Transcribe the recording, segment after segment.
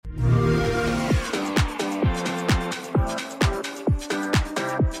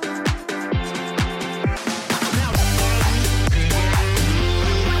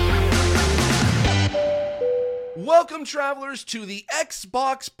travelers, to the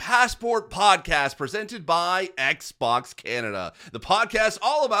Xbox Passport Podcast presented by Xbox Canada. The podcast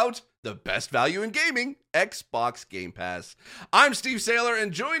all about the best value in gaming, Xbox Game Pass. I'm Steve Saylor,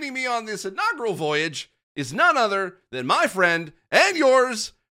 and joining me on this inaugural voyage is none other than my friend and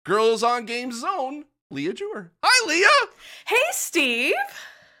yours, Girls on Games Zone, Leah Jewer. Hi, Leah! Hey, Steve!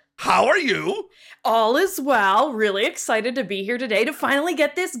 How are you? All is well. Really excited to be here today to finally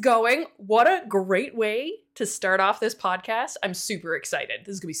get this going. What a great way to start off this podcast. I'm super excited.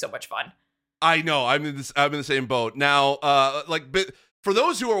 This is going to be so much fun. I know. I'm in the same boat. Now, but for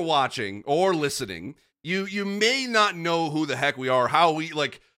those who are watching or listening, you may not know who the heck we are, how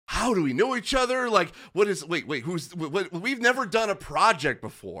do we know each other? Like, we've never done a project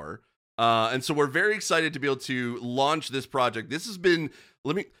before. And so we're very excited to be able to launch this project. This has been,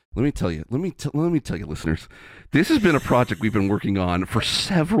 let me tell you, listeners, this has been a project we've been working on for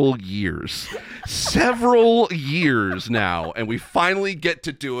several years now, and we finally get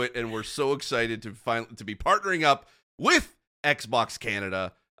to do it, and we're so excited to be partnering up with Xbox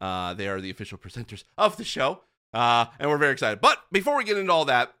Canada. They are the official presenters of the show, and we're very excited. But before we get into all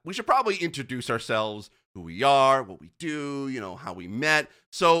that, we should probably introduce ourselves, who we are, what we do, how we met.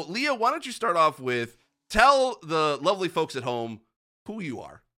 So, Leah, why don't you start off with tell the lovely folks at home who you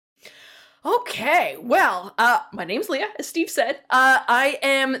are. Okay, well, my name's Leah, as Steve said. I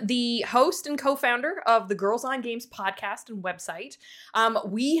am the host and co-founder of the Girls on Games podcast and website.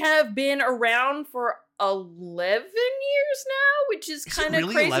 We have been around for 11 years now, which is kind of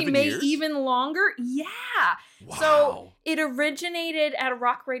really crazy. Maybe years? even longer. Yeah. Wow. So it originated at a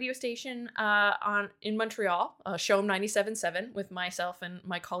rock radio station in Montreal, Showem 97.7, with myself and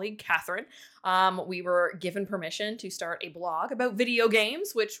my colleague Catherine. We were given permission to start a blog about video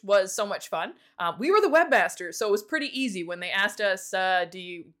games, which was so much fun. We were the webmasters, so it was pretty easy when they asked us, what do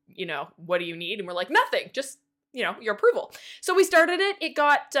you need? And we're like, nothing, just your approval. So we started it. It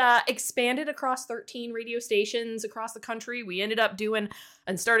got expanded across 13 radio stations across the country. We ended up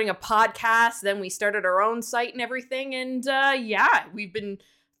starting a podcast. Then we started our own site and everything. And we've been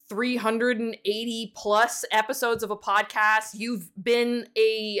 380 plus episodes of a podcast. You've been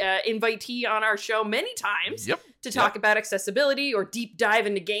a invitee on our show many times to talk about accessibility or deep dive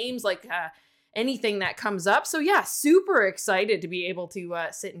into games, like anything that comes up. So yeah, super excited to be able to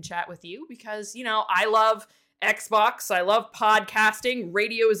sit and chat with you because, I love Xbox. I love podcasting.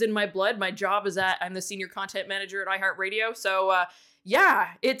 Radio is in my blood. My job is I'm the senior content manager at iHeartRadio. So,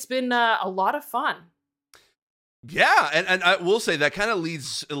 it's been a lot of fun. Yeah, and I will say that kind of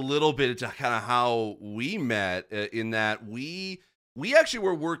leads a little bit into kind of how we met in that we actually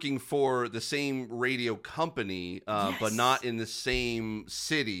were working for the same radio company, but not in the same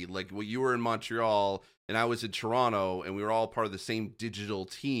city. Like, you were in Montreal and I was in Toronto, and we were all part of the same digital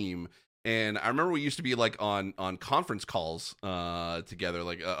team. And I remember we used to be like on conference calls together,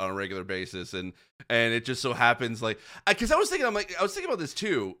 like on a regular basis, and it just so happens because I was thinking about this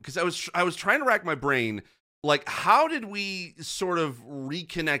too, because I was trying to rack my brain, like, how did we sort of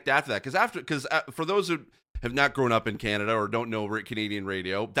reconnect after that? Because for those who have not grown up in Canada or don't know Canadian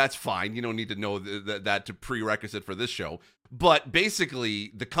radio, that's fine. You don't need to know that to prerequisite for this show. But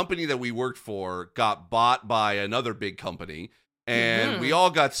basically, the company that we worked for got bought by another big company. And we all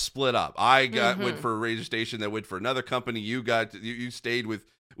got split up. I went for a radio station that went for another company. You stayed with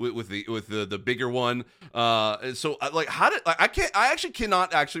the bigger one. And so I actually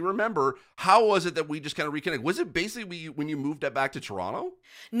cannot remember, how was it that we just kind of reconnected? Was it basically when you moved back to Toronto?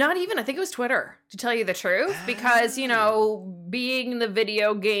 Not even. I think it was Twitter, to tell you the truth, because, being in the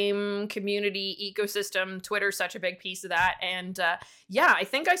video game community ecosystem, Twitter's such a big piece of that. And I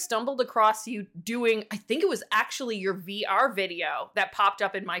think I stumbled across you I think it was actually your VR video that popped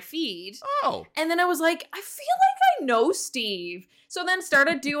up in my feed. Oh. And then I was like, I feel like I know Steve. So then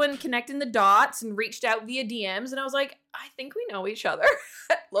started connecting the dots and reached out via DMs. And I was like, I think we know each other.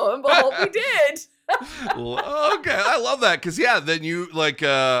 Lo and behold, we did. Well, okay, I love that, because then you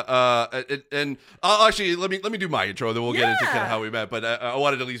and actually let me do my intro, then we'll get into kind of how we met. But I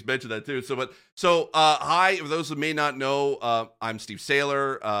wanted to at least mention that too. So hi, for those who may not know, I'm Steve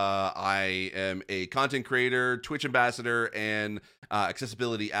Saylor. I am a content creator, Twitch ambassador, and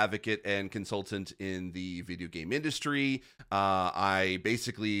accessibility advocate and consultant in the video game industry. I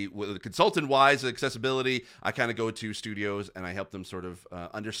basically, consultant wise, accessibility, I kind of go to studios and I help them sort of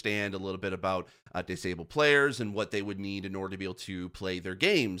understand a little bit about disabled players and what they would need in order to be able to play their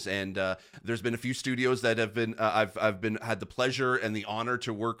games. And there's been a few studios that have been I've had the pleasure and the honor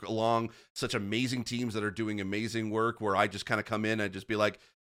to work along such amazing teams that are doing amazing work, where I just kind of come in and just be like,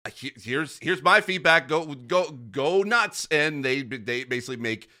 here's my feedback, go nuts. And they basically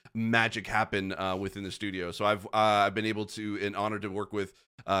make magic happen within the studio. So I've been able to and honored to work with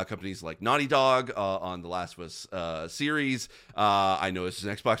companies like Naughty Dog on the Last of Us series. I know this is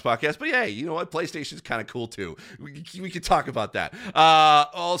an Xbox podcast, but hey, you know what? PlayStation's kind of cool too. We could talk about that.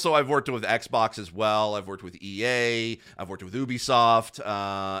 Also, I've worked with Xbox as well. I've worked with EA. I've worked with Ubisoft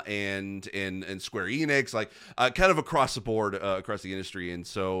and Square Enix, like kind of across the board, across the industry. And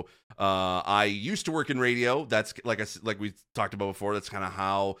so I used to work in radio. That's like we talked about before. That's kind of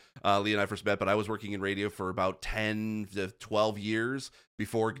how Lee and I first met. But I was working in radio for about 10 to 12 years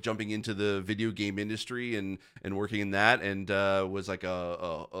before jumping into the video game industry and working in that, and was like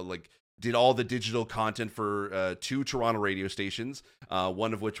did all the digital content for 2 Toronto radio stations,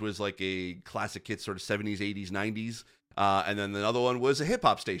 one of which was like a classic hit sort of 70s, 80s, 90s. And then the other one was a hip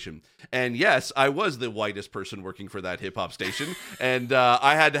hop station. And yes, I was the whitest person working for that hip hop station. And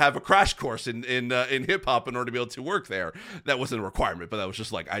I had to have a crash course in hip hop in order to be able to work there. That wasn't a requirement, but that was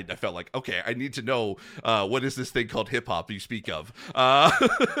just like, I felt like, okay, I need to know what is this thing called hip hop you speak of. And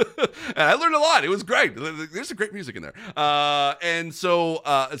I learned a lot. It was great. There's some great music in there. And so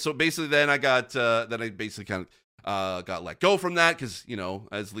basically then I got, kind of, got let go from that because, you know,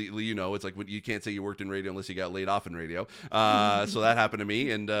 as Lee, you know, it's like you can't say you worked in radio unless you got laid off in radio. So that happened to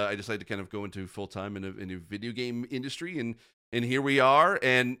me, and I decided to kind of go into full-time in a video game industry, and here we are.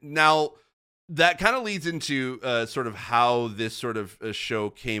 And now that kind of leads into sort of how this sort of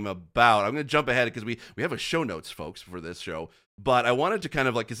show came about. I'm going to jump ahead because we have a show notes, folks, for this show, but I wanted to kind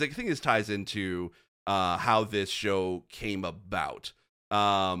of like, because I think this ties into how this show came about.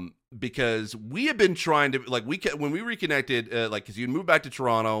 Because we have been trying to, like, when we reconnected, like, because you moved back to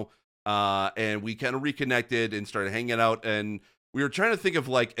Toronto, and we kind of reconnected and started hanging out, and we were trying to think of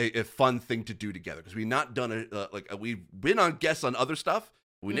like a fun thing to do together, because we've not done we've been on guests on other stuff,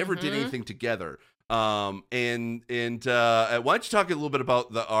 but we never did anything together. Why don't you talk a little bit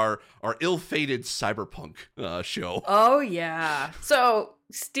about our ill-fated cyberpunk show? Oh yeah. So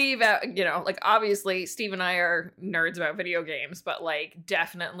Steve, you know, like obviously Steve and I are nerds about video games, but like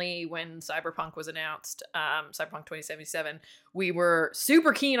definitely when Cyberpunk was announced, Cyberpunk 2077, we were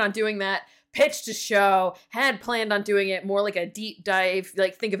super keen on doing that. Pitched a show, had planned on doing it more like a deep dive,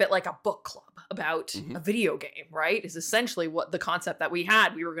 like think of it like a book club about a video game, right? Is essentially what the concept that we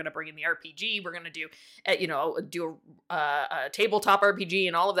had. We were going to bring in the RPG. We're going to do, do a tabletop RPG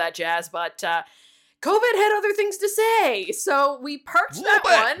and all of that jazz. But COVID had other things to say, so we parked that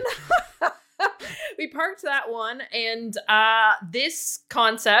one. We parked that one, and this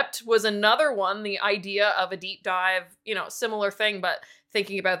concept was another one. The idea of a deep dive, you know, similar thing, but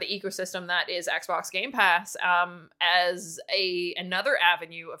thinking about the ecosystem that is Xbox Game Pass as another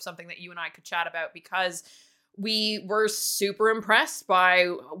avenue of something that you and I could chat about, because we were super impressed by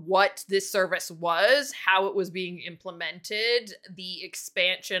what this service was, how it was being implemented, the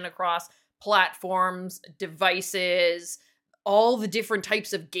expansion across platforms, devices, all the different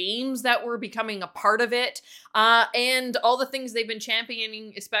types of games that were becoming a part of it, and all the things they've been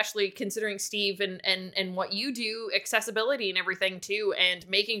championing, especially considering Steve and what you do, accessibility and everything too, and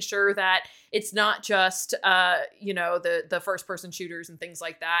making sure that it's not just the first person shooters and things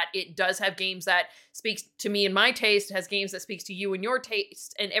like that. It does have games that speaks to me and my taste, has games that speaks to you and your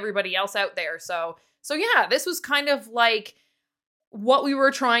taste and everybody else out there. So yeah, this was kind of like what we were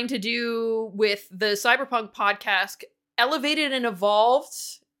trying to do with the Cyberpunk podcast, elevated and evolved,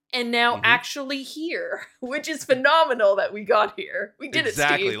 and now actually here, which is phenomenal that we got here. We did it,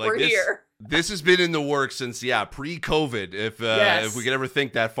 Steve. Like, we're here. This has been in the works since, pre-COVID, if we could ever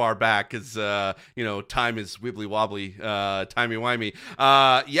think that far back, because, time is wibbly wobbly, timey-wimey.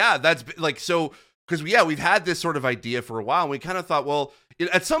 That's like, so, because, we've had this sort of idea for a while, and we kind of thought, well,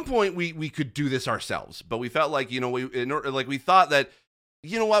 at some point we could do this ourselves, but we felt like, we thought that,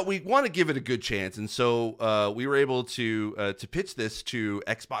 you know what, we want to give it a good chance. And so we were able to pitch this to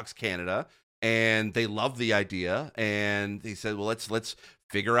Xbox Canada, and they loved the idea, and they said, well, let's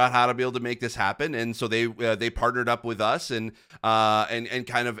figure out how to be able to make this happen. And so they partnered up with us and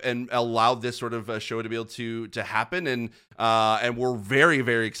allowed this sort of show to be able to happen. And we're very,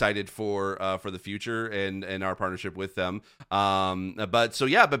 very excited for the future and our partnership with them. But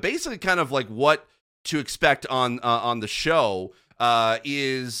basically kind of like what to expect on the show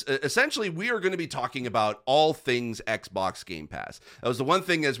is essentially we are going to be talking about all things Xbox Game Pass. That was the one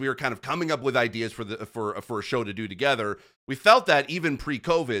thing, as we were kind of coming up with ideas for a show to do together. We felt that even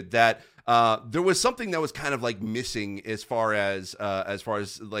pre-COVID, that there was something that was kind of like missing as far as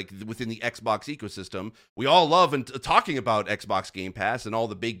like within the Xbox ecosystem. We all love and talking about Xbox Game Pass and all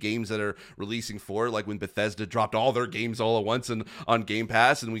the big games that are releasing for it, like when Bethesda dropped all their games all at once and on Game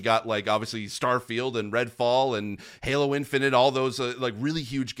Pass, and we got like obviously Starfield and Redfall and Halo Infinite, all those like really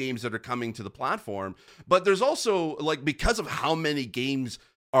huge games that are coming to the platform. But there's also like, because of how many games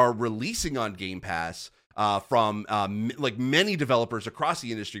are releasing on Game Pass, from like many developers across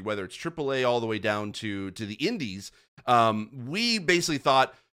the industry, whether it's AAA all the way down to the indies, we basically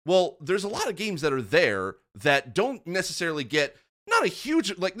thought, well, there's a lot of games that are there that don't necessarily get not a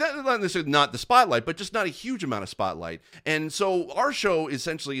huge, like not necessarily not the spotlight, but just not a huge amount of spotlight. And so our show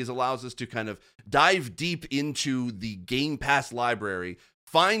essentially allows us to kind of dive deep into the Game Pass library,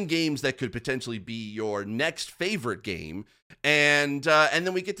 find games that could potentially be your next favorite game, and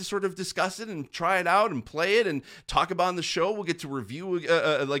then we get to sort of discuss it and try it out and play it and talk about on the show. We'll get to review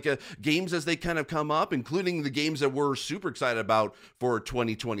games as they kind of come up, including the games that we're super excited about for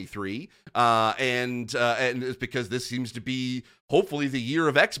 2023. And it's because this seems to be hopefully the year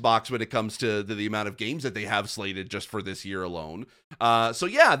of Xbox when it comes to the amount of games that they have slated just for this year alone. So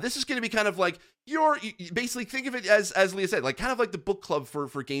yeah, this is going to be kind of like you basically think of it as Leah said, like kind of like the book club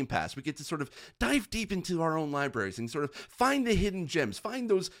for Game Pass. We get to sort of dive deep into our own libraries and sort of find the hidden gems, find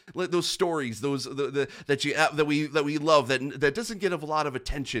those stories, that we love that doesn't get a lot of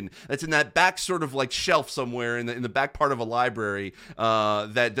attention. That's in that back sort of like shelf somewhere in the back part of a library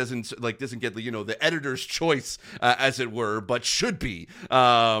that doesn't get the editor's choice as it were, but should be.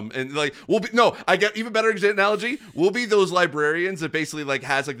 And like I get even better analogy. We'll be those librarians that basically like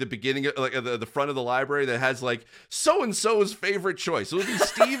has like the beginning of, like the front of the library that has like so and so's favorite choice. It'll be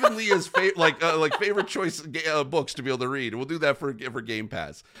Steve and Leah's favorite choice books to be able to read. We'll do that for Game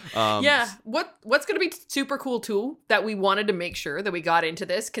Pass. What's going to be super cool too that we wanted to make sure that we got into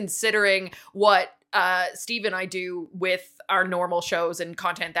this, considering what Steve and I do with our normal shows and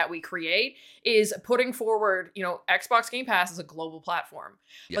content that we create, is putting forward, Xbox Game Pass is a global platform,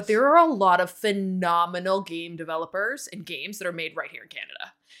 yes, but there are a lot of phenomenal game developers and games that are made right here in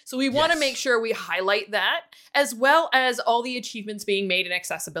Canada. So we want to make sure we highlight that, as well as all the achievements being made in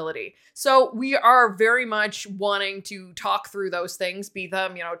accessibility. So we are very much wanting to talk through those things, be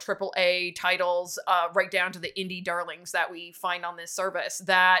them, AAA titles, right down to the indie darlings that we find on this service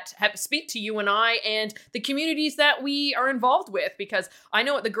that speak to you and I and the communities that we are involved with. Because I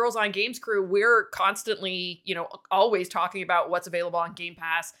know at the Girls on Games crew, we're constantly, always talking about what's available on Game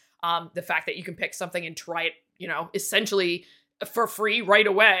Pass. The fact that you can pick something and try it, essentially for free right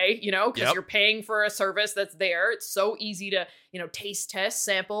away, because you're paying for a service that's there. It's so easy to, taste test,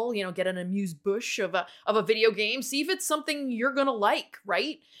 sample, get an amuse bush of a video game, see if it's something you're going to like,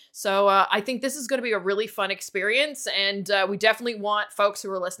 right? So I think this is going to be a really fun experience. And we definitely want folks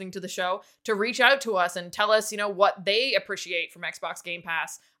who are listening to the show to reach out to us and tell us, what they appreciate from Xbox Game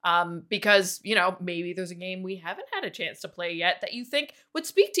Pass. Because, maybe there's a game we haven't had a chance to play yet that you think would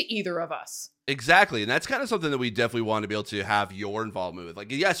speak to either of us. Exactly. And that's kind of something that we definitely want to be able to have your involvement with.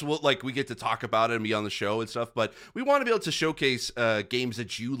 Like, yes, we get to talk about it and be on the show and stuff, but we want to be able to showcase games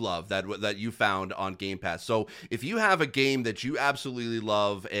that you love that you found on Game Pass. So if you have a game that you absolutely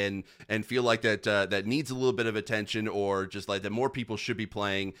love and feel like that needs a little bit of attention, or just like that more people should be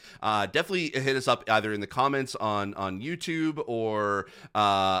playing, definitely hit us up either in the comments on YouTube or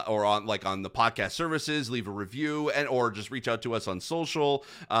on the podcast services, leave a review, or just reach out to us on social.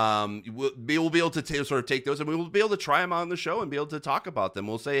 We'll be able to sort of take those, and we will be able to try them on the show and be able to talk about them.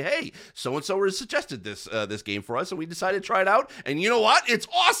 We'll say, hey, so-and-so has suggested this game for us, and we decided to try it out, and you know what? It's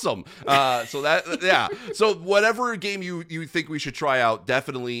awesome. So whatever game you think we should try out,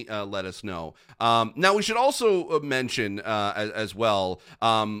 definitely let us know. Now, we should also mention as well,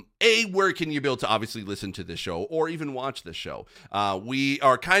 where can you be able to obviously listen to this show or even watch this show? We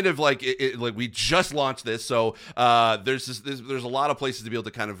are kind of like we just launched this, so there's a lot of places to be able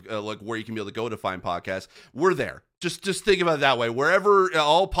to kind of where you can be able to go to find podcasts. We're there. Just think about it that way. Wherever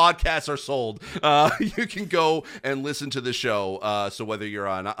all podcasts are sold, you can go and listen to the show. So whether you're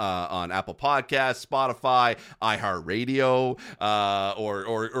on Apple Podcasts, Spotify, iHeartRadio,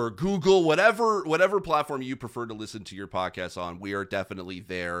 or Google, whatever platform you prefer to listen to your podcasts on, we are definitely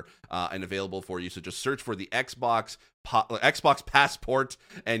there and available for you. So just search for the Xbox Passport,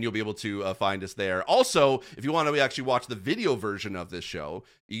 and you'll be able to find us there. Also, if you want to actually watch the video version of this show,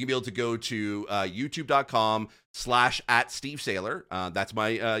 you can be able to go to youtube.com/@SteveSaylor. That's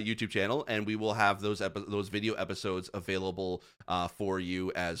my YouTube channel, and we will have those video episodes available for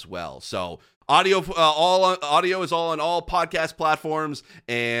you as well. So audio is all on all podcast platforms,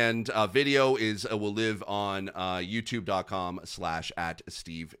 and video will live on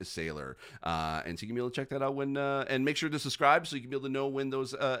youtube.com/@SteveSaylor. And so you can be able to check that out and make sure to subscribe so you can be able to know when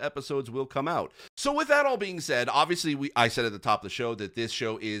those episodes will come out. So with that all being said, obviously I said at the top of the show that this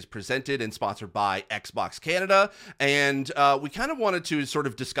show is presented and sponsored by Xbox Canada, and we kind of wanted to sort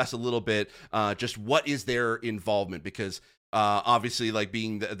of discuss a little bit just what is their involvement, because obviously, like,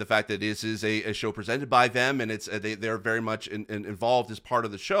 being the fact that this is a show presented by them, and it's they're very much involved as part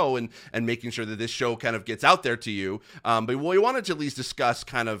of the show and making sure that this show kind of gets out there to you. But we wanted to at least discuss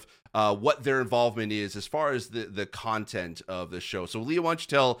kind of what their involvement is as far as the content of the show. So, Leah, why don't you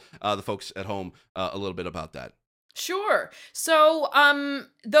tell the folks at home a little bit about that? Sure. So,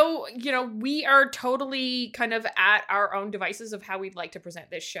 though, we are totally kind of at our own devices of how we'd like to present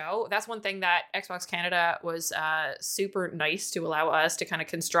this show. That's one thing that Xbox Canada was super nice to allow us to kind of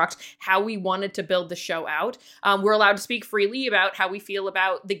construct how we wanted to build the show out. We're allowed to speak freely about how we feel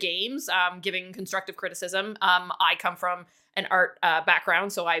about the games, giving constructive criticism. I come from an art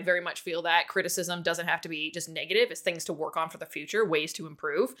background, so I very much feel that criticism doesn't have to be just negative. It's things to work on for the future, ways to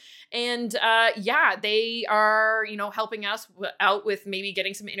improve. And they are, helping us out with maybe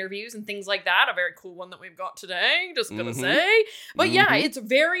getting some interviews and things like that. A very cool one that we've got today, just gonna say. But yeah, it's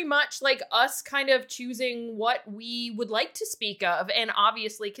very much like us kind of choosing what we would like to speak of, and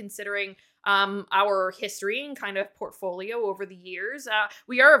obviously considering our history and kind of portfolio over the years.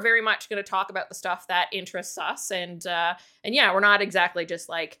 We are very much going to talk about the stuff that interests us, and yeah, we're not exactly just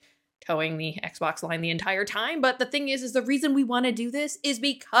like towing the Xbox line the entire time. But the thing is the reason we want to do this is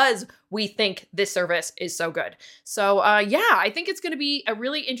because we think this service is so good. So I think it's going to be a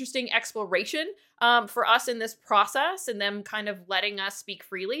really interesting exploration for us in this process, and them kind of letting us speak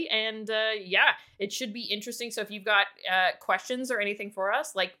freely. And it should be interesting. So if you've got questions or anything for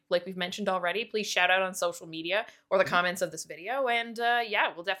us, like we've mentioned already, please shout out on social media or the comments of this video. And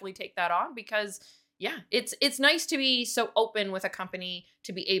we'll definitely take that on, because it's nice to be so open with a company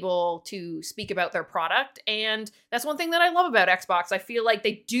to be able to speak about their product. And that's one thing that I love about Xbox. I feel like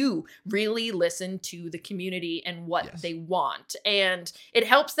they do really listen to the community and what they want. And it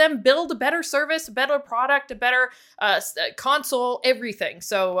helps them build a better service, a better product, a better console, everything.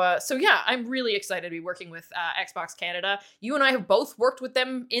 So I'm really excited to be working with Xbox Canada. You and I have both worked with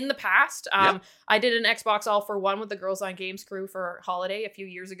them in the past. I did an Xbox All for One with the Girls on Games crew for holiday a few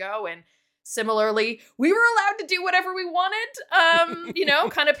years ago, and similarly, we were allowed to do whatever we wanted,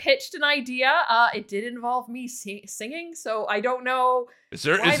 kind of pitched an idea. It did involve me singing, so I don't know. Is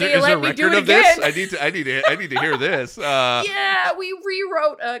there a record of this? I need to hear this. We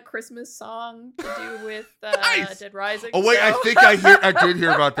rewrote a Christmas song to do with nice. Dead Rising. Oh wait, so. I did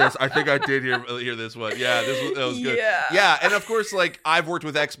hear about this. I think I did hear this one. Yeah, that was good. Yeah, and of course, like, I've worked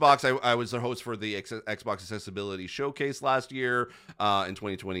with Xbox. I was the host for the Xbox Accessibility Showcase last year in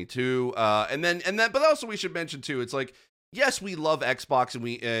 2022. But also we should mention too, it's like, yes, we love Xbox,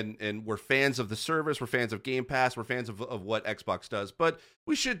 and we're fans of the service, we're fans of Game Pass, we're fans of what Xbox does, but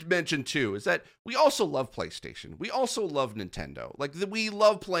we should mention too is that we also love PlayStation. We also love Nintendo. Like, we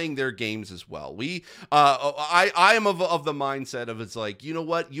love playing their games as well. I am of the mindset of, it's like, you know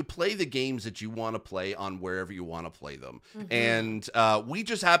what? You play the games that you want to play on wherever you want to play them. And we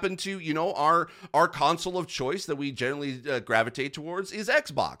just happen to, our console of choice that we generally gravitate towards is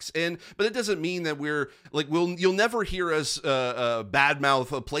Xbox. But it doesn't mean that we're like, you'll never hear us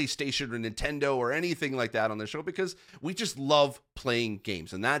badmouth a PlayStation or Nintendo or anything like that on the show, because we just love playing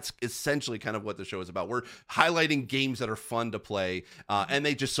games, and that's essentially kind of what the show is about. We're highlighting games that are fun to play, and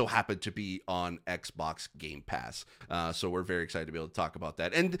they just so happen to be on Xbox Game Pass. So we're very excited to be able to talk about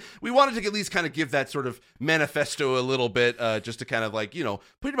that, and we wanted to at least kind of give that sort of manifesto a little bit, just to kind of like, put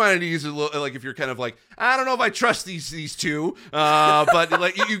your mind at ease a little, like, if you're kind of like, I don't know if I trust these two, but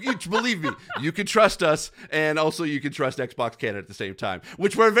like, you believe me, you can trust us, and also you can trust Xbox Canada at the same time,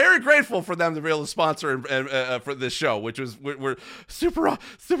 which we're very grateful for them to be able to sponsor and for this show, which was we're super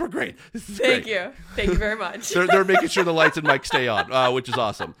great. This is Thank you very much. They're making sure the lights and mics stay on, which is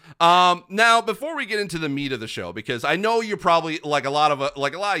awesome. Now, before we get into the meat of the show, because I know you're probably like a lot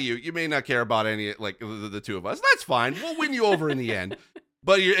of you may not care about any, like, the two of us. That's fine. We'll win you over in the end.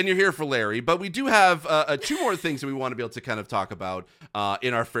 But you're here for Larry. But we do have two more things that we want to be able to kind of talk about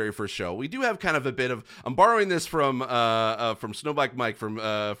in our very first show. We do have kind of a bit of, I'm borrowing this from Snowbike Mike from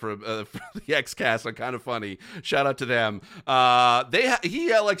the Xcast on Kind of Funny. Shout out to them.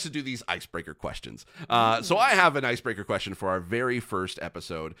 He likes to do these icebreaker questions. So I have an icebreaker question for our very first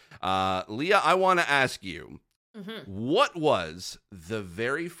episode. Leah, I want to ask you, what was the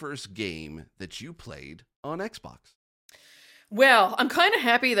very first game that you played on Xbox? Well, I'm kind of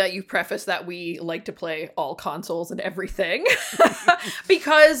happy that you preface that we like to play all consoles and everything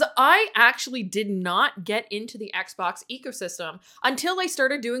because I actually did not get into the Xbox ecosystem until I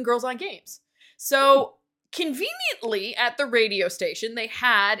started doing Girls on Games. So, conveniently at the radio station, they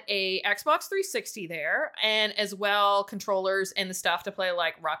had a Xbox 360 there and as well controllers and the stuff to play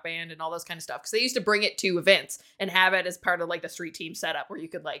like Rock Band and all those kind of stuff because they used to bring it to events and have it as part of like the street team setup where you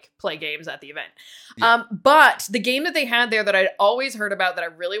could like play games at the event. Yeah. But the game that they had there that I'd always heard about that I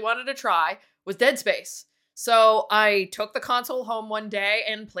really wanted to try was Dead Space. So I took the console home one day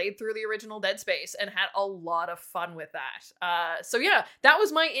and played through the original Dead Space and had a lot of fun with that. So yeah, that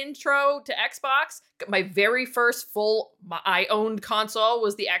was my intro to Xbox. My very first I owned console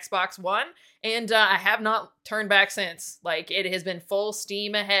was the Xbox One, and I have not turned back since. Like, it has been full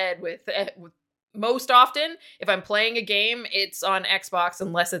steam ahead with most often, if I'm playing a game, it's on Xbox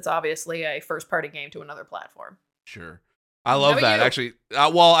unless it's obviously a first-party game to another platform. Sure. I love that. Actually,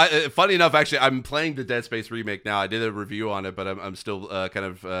 funny enough, actually, I'm playing the Dead Space remake now. I did a review on it, but I'm still kind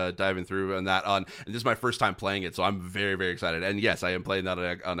of diving through on that. And this is my first time playing it, so I'm very, very excited. And yes, I am playing that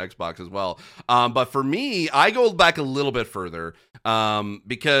on Xbox as well. But for me, I go back a little bit further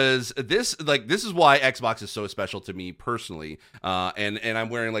because this is why Xbox is so special to me personally. And I'm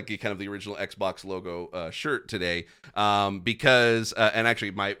wearing like kind of the original Xbox logo shirt today because and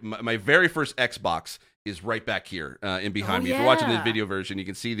actually my very first Xbox is right back here in behind me. Yeah. If you're watching the video version, you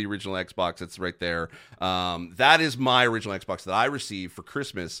can see the original Xbox. It's right there. That is my original Xbox that I received for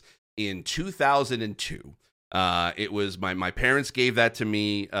Christmas in 2002. It was my parents gave that to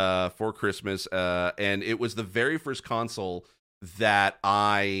me for Christmas, and it was the very first console that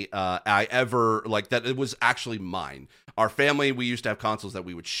I ever like that it was actually mine. Our family, we used to have consoles that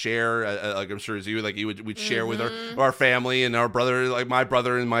we would share, like I'm sure as you, like we'd share with our family and our brother, like my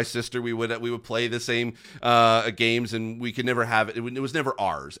brother and my sister. We would play the same games, and we could never have it. It was never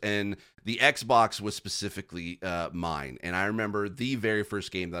ours. And the Xbox was specifically mine. And I remember the very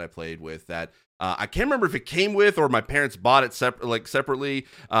first game that I played with that. I can't remember if it came with or my parents bought it separately,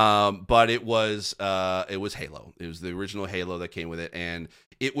 but it was Halo. It was the original Halo that came with it, and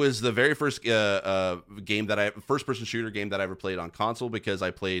it was the very first first-person shooter game that I ever played on console because I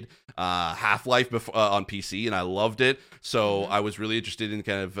played Half-Life on PC and I loved it. So I was really interested in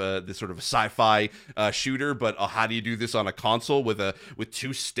kind of this sort of a sci-fi shooter, but how do you do this on a console with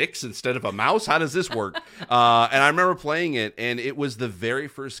two sticks instead of a mouse? How does this work? And I remember playing it, and it was the very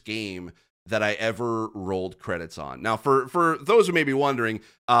first game that I ever rolled credits on. Now, for those who may be wondering,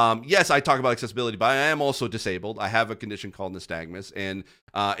 yes, I talk about accessibility, but I am also disabled. I have a condition called nystagmus, and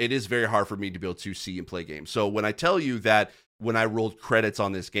it is very hard for me to be able to see and play games. So when I tell you that when I rolled credits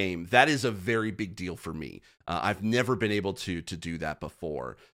on this game, that is a very big deal for me. I've never been able to do that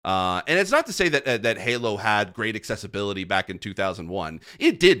before. And it's not to say that Halo had great accessibility back in 2001.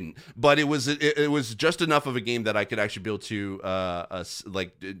 It didn't, but it was just enough of a game that I could actually be able to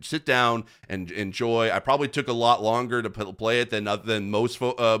sit down and enjoy. I probably took a lot longer to play it than most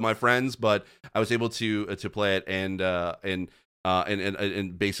my friends, but I was able to play it and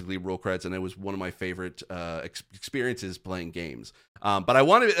basically roll credits, and it was one of my favorite experiences playing games. But I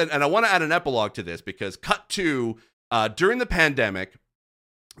want to add an epilogue to this because cut to during the pandemic,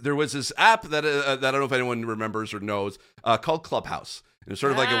 there was this app that I don't know if anyone remembers or knows called Clubhouse. And it's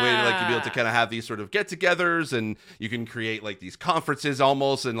sort of like a way to be able to kind of have these sort of get-togethers, and you can create like these conferences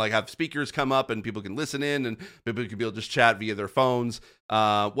almost, and like have speakers come up, and people can listen in, and people can be able to just chat via their phones.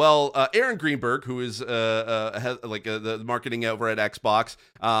 Aaron Greenberg, who is the marketing over at Xbox,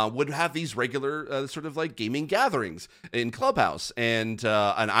 would have these regular sort of like gaming gatherings in Clubhouse, and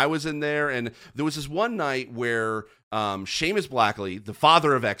I was in there, and there was this one night where Seamus Blackley, the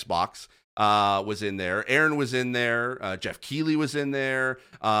father of Xbox, was in there. Aaron was in there. Jeff Keighley was in there,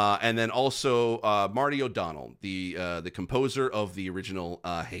 and then also Marty O'Donnell, the composer of the original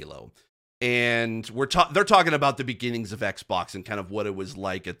Halo. And they're talking about the beginnings of Xbox and kind of what it was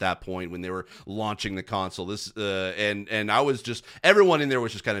like at that point when they were launching the console. And I was just, everyone in there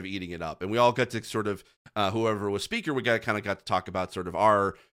was just kind of eating it up, and we all got to sort of whoever was speaker, we got to talk about sort of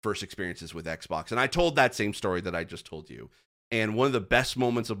our first experiences with Xbox. And I told that same story that I just told you. And one of the best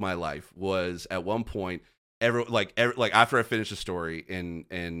moments of my life was at one point, after I finished the story,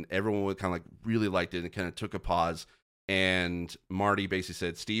 and everyone would kind of like really liked it and kind of took a pause. And Marty basically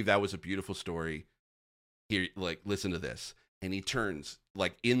said, "Steve, that was a beautiful story. Here, like, listen to this." And he turns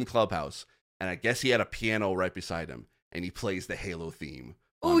like in the Clubhouse, and I guess he had a piano right beside him, and he plays the Halo theme.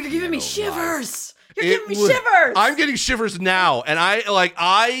 Oh, you're giving me shivers! You're giving me shivers! I'm getting shivers now, and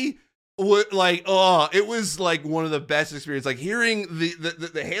it was like one of the best experiences, like hearing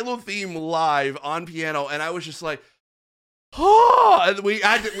the Halo theme live on piano, and I was just like, And we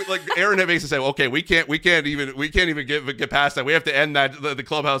had to, like Aaron had basically said, okay, we can't even get past that. We have to end the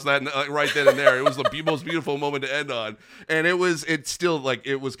clubhouse that right then and there. It was the most beautiful moment to end on, and it was kind of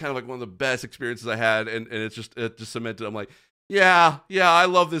like one of the best experiences I had, and it just cemented. I'm like, yeah, I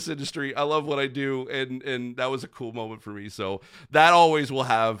love this industry. I love what I do, and that was a cool moment for me. So that always will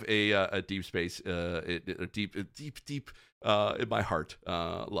have a deep space, a deep in my heart,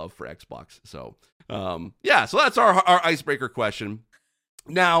 love for Xbox. So. So that's our icebreaker question.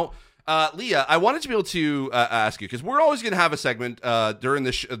 Now, Leah, I wanted to be able to ask you, because we're always going to have a segment during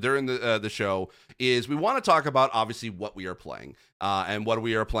the show, is we want to talk about obviously what we are playing and what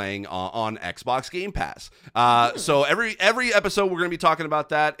we are playing on Xbox Game Pass. So every episode we're going to be talking about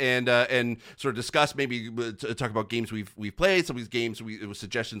that and sort of discuss, maybe talk about games we've played, some of these games with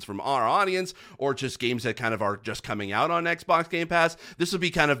suggestions from our audience, or just games that kind of are just coming out on Xbox Game Pass. This will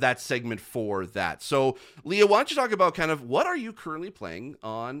be kind of that segment for that. So Leah, why don't you talk about kind of what are you currently playing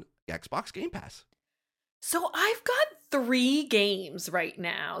on Xbox Game Pass? So I've got 3 games right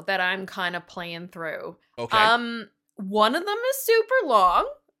now that I'm kind of playing through. Okay. One of them is super long.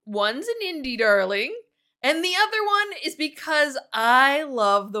 One's an indie darling. And the other one is because I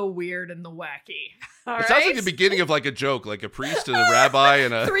love the weird and the wacky. It sounds like the beginning of like a joke, like a priest and a rabbi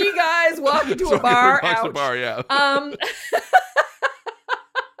and a 3 guys walking to a bar. Ouch. A bar, yeah.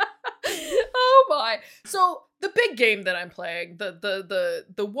 Oh my. So the big game that I'm playing, the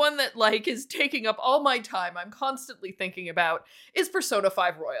one that like is taking up all my time, I'm constantly thinking about, is Persona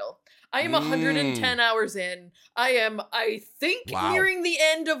 5 Royal. I am 110 hours in. I think, nearing the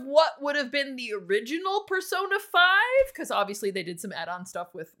end of what would have been the original Persona 5, because obviously they did some add-on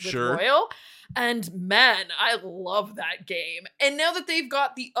stuff with Royal. And man, I love that game. And now that they've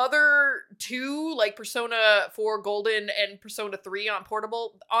got the other 2, like Persona 4 Golden and Persona 3 on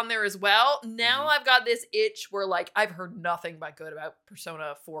portable on there as well, now I've got this itch where like I've heard nothing but good about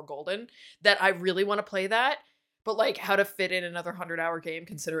Persona 4 Golden, that I really want to play that. But like how to fit in another 100-hour game,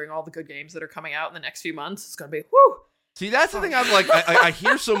 considering all the good games that are coming out in the next few months, it's going to be, whoo. See, that's the thing. I'm like, I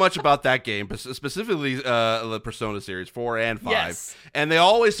hear so much about that game, specifically the Persona series 4 and 5. Yes. And they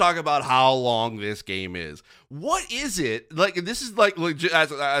always talk about how long this game is. What is it? Like, this is like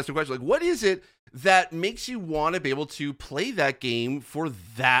ask a question. Like, what is it that makes you want to be able to play that game for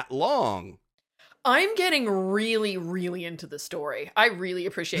that long? I'm getting really, really into the story. I really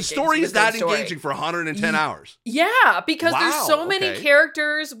appreciate the story is that engaging for 110 hours. Yeah, because there's so many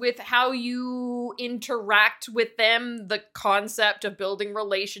characters with how you interact with them, the concept of building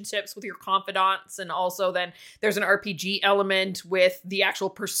relationships with your confidants, and also then there's an RPG element with the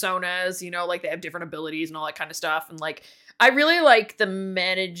actual personas, you know, like they have different abilities and all that kind of stuff. And like, I really like the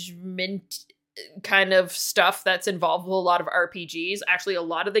management kind of stuff that's involved with a lot of RPGs. Actually, a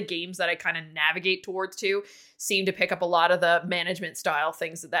lot of the games that I kind of navigate towards too seem to pick up a lot of the management style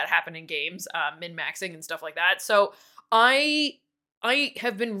things that happen in games, min-maxing and stuff like that. So I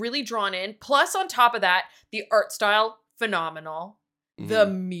have been really drawn in. Plus, on top of that, the art style, phenomenal. The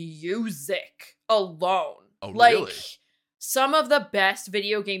music alone. Oh, like, really? Some of the best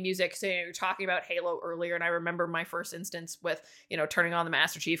video game music. So you were talking about Halo earlier, and I remember my first instance with, turning on the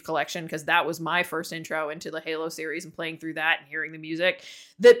Master Chief Collection, because that was my first intro into the Halo series and playing through that and hearing the music.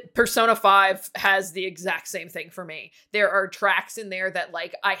 That Persona 5 has the exact same thing for me. There are tracks in there that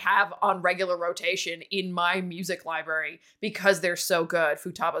like I have on regular rotation in my music library because they're so good.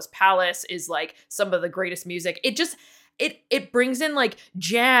 Futaba's Palace is like some of the greatest music. It brings in like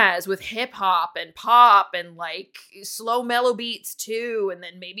jazz with hip hop and pop and like slow mellow beats too, and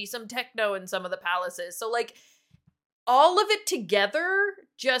then maybe some techno in some of the palaces. So like all of it together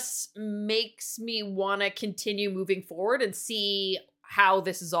just makes me want to continue moving forward and see how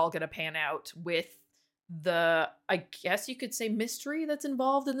this is all going to pan out with the, I guess you could say, mystery that's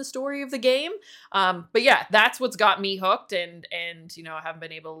involved in the story of the game. But yeah, that's what's got me hooked, and I haven't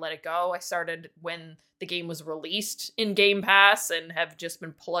been able to let it go. I started when the game was released in Game Pass and have just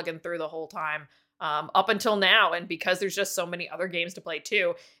been plugging through the whole time up until now. And because there's just so many other games to play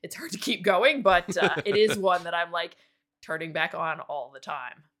too, it's hard to keep going, but it is one that I'm like turning back on all the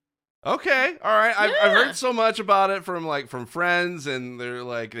time. Okay, all right. I've heard so much about it from friends, and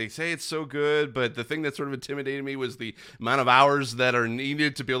they say it's so good, but the thing that sort of intimidated me was the amount of hours that are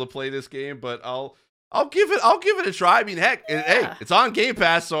needed to be able to play this game. But I'll give it a try. I mean, heck, hey, it's on Game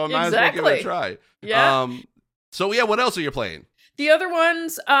Pass, so I might as well give it a try. Yeah. So yeah, what else are you playing? The other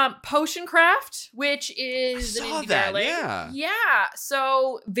one's Potion Craft, which is I an saw indie that, darling. yeah. Yeah.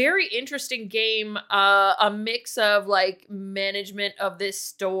 So very interesting game. A mix of like management of this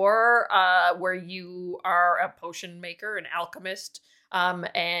store, where you are a potion maker, an alchemist,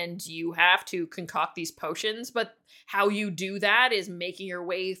 and you have to concoct these potions. But how you do that is making your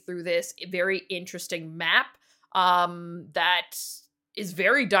way through this very interesting map that is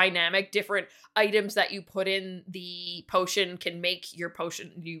very dynamic. Different items that you put in the potion can make your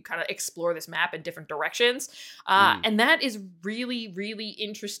potion. You kind of explore this map in different directions. And that is really, really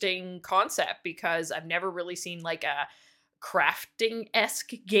interesting concept because I've never really seen like a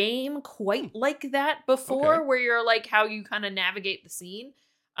crafting-esque game quite like that before, Okay. where you're like how you kind of navigate the scene.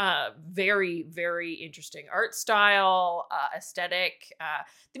 Very, very interesting art style, aesthetic.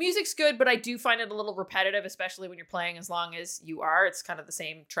 The music's good, but I do find it a little repetitive, especially when you're playing as long as you are. It's kind of the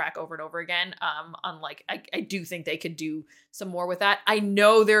same track over and over again. Unlike, I do think they could do some more with that. I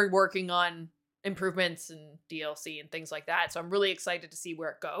know they're working on improvements and DLC and things like that, so I'm really excited to see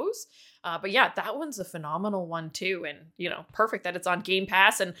where it goes. But yeah, that one's a phenomenal one too, and perfect that it's on Game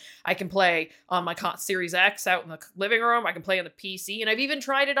Pass, and I can play on my Series X out in the living room. I can play on the PC, and I've even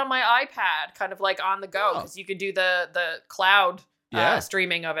tried it on my iPad, kind of like on the go, because you can do the cloud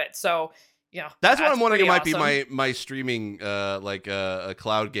streaming of it. So that's what I'm wondering. It might awesome. be my streaming like a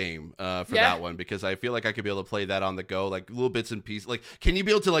cloud game for that one, because I feel like I could be able to play that on the go, like little bits and pieces. Like, can you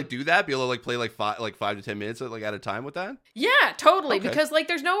be able to like do that? Be able to like play like 5 to 10 minutes like at a time with that? Yeah, totally. Okay. Because like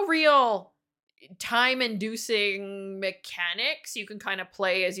there's no real time-inducing mechanics. You can kind of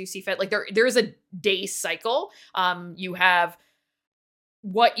play as you see fit. Like there is a day cycle. You have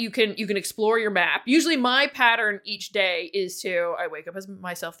what you can explore your map. Usually my pattern each day is I wake up as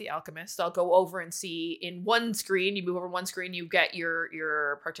myself the alchemist. I'll go over and see in one screen, you move over one screen, you get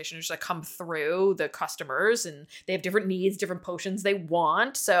your partitioners that come through, the customers, and they have different needs, different potions they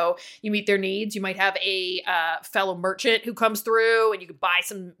want. So you meet their needs. You might have a fellow merchant who comes through and you can buy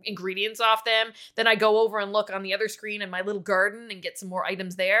some ingredients off them. Then I go over and look on the other screen in my little garden and get some more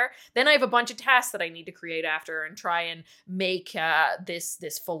items there. Then I have a bunch of tasks that I need to create after and try and make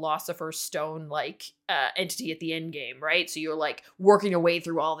this philosopher's stone like entity at the end game, right? So you're like working your way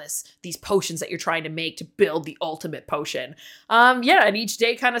through all these potions that you're trying to make to build the ultimate potion. And each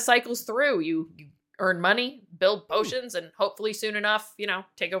day kind of cycles through. You earn money, build potions, and hopefully soon enough,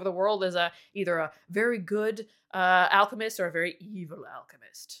 take over the world as either a very good alchemist or a very evil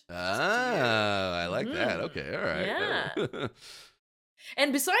alchemist. I like that. Okay, all right. Yeah.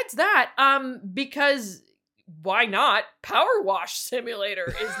 And besides that, because why not? Power Wash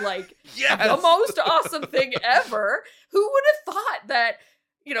Simulator is like the most awesome thing ever. Who would have thought that,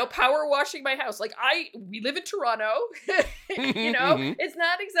 power washing my house? Like we live in Toronto, it's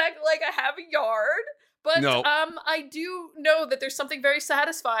not exactly like I have a yard, but no. I do know that there's something very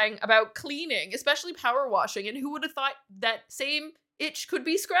satisfying about cleaning, especially power washing. And who would have thought that same itch could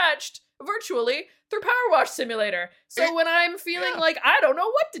be scratched virtually through Power Wash Simulator? So when I'm feeling like I don't know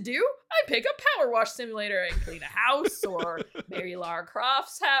what to do, I pick up Power Wash Simulator and clean a house, or maybe Lara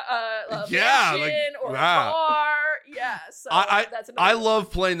Croft's mansion, or a car. Yeah, so that's I love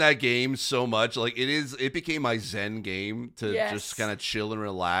playing that game so much. Like it became my Zen game to just kind of chill and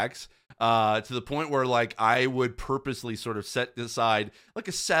relax. To the point where like I would purposely sort of set aside like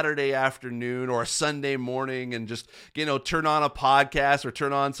a Saturday afternoon or a Sunday morning and just, turn on a podcast or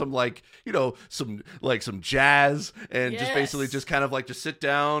turn on some like, some jazz and just basically just kind of like just sit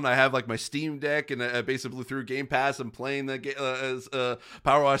down. I have like my Steam Deck and I basically through Game Pass and playing the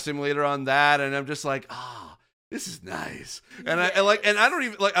Power Wash Simulator on that. And I'm just like, this is nice, and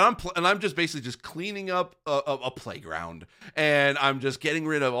I'm just basically just cleaning up a playground, and I'm just getting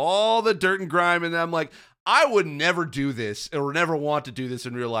rid of all the dirt and grime, and I'm like, I would never do this or never want to do this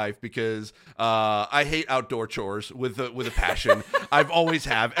in real life because I hate outdoor chores with a passion. I've always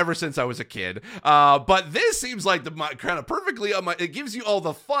have ever since I was a kid. But this seems like the kind of perfectly it gives you all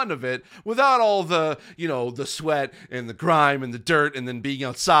the fun of it without all the the sweat and the grime and the dirt and then being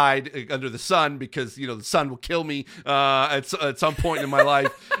outside under the sun because the sun will kill me at some point in my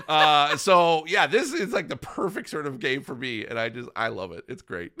life. So yeah, this is like the perfect sort of game for me, and I love it. It's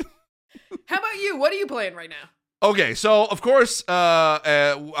great. How about you? What are you playing right now? Okay, so of course,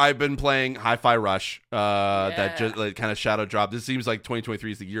 I've been playing Hi-Fi Rush. That just like kind of shadow drop. This seems like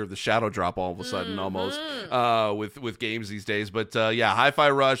 2023 is the year of the shadow drop all of a sudden, almost with games these days. But Hi-Fi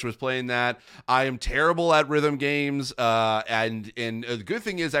Rush was playing that. I am terrible at rhythm games, and the good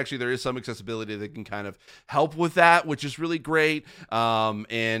thing is actually there is some accessibility that can kind of help with that, which is really great. I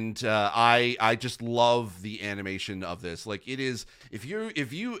just love the animation of this. Like it is, if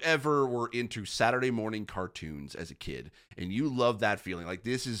you ever were into Saturday morning cartoons. cartoons as a kid, and you love that feeling. Like,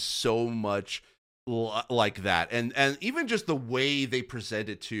 this is so much like that, and even just the way they present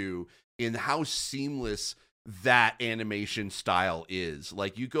it too, in how seamless that animation style is.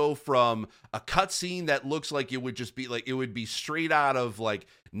 Like, you go from a cutscene that looks like it would just be like, it would be straight out of like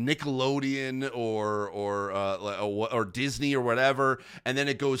Nickelodeon or Disney or whatever, and then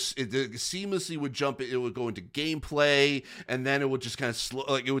it seamlessly would jump, it would go into gameplay, and then it would just kind of slow,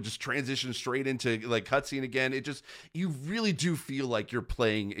 like it would just transition straight into like cutscene again. It just, you really do feel like you're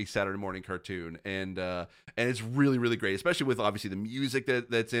playing a Saturday morning cartoon, and it's really, really great, especially with obviously the music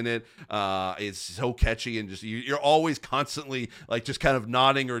that's in it. It's so catchy, and just you're always constantly like just kind of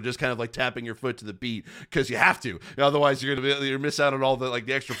nodding or just kind of like tapping your foot to the beat, because you have to, otherwise you're miss out on all the like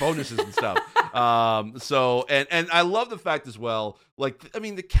the extra bonuses and stuff. So and I love the fact as well, like, I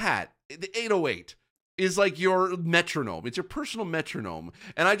mean, the cat, the 808 is like your metronome. It's your personal metronome,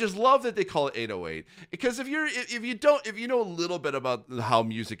 and I just love that they call it 808, because if you know a little bit about how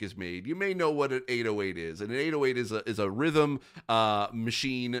music is made, you may know what an 808 is. And an 808 is a rhythm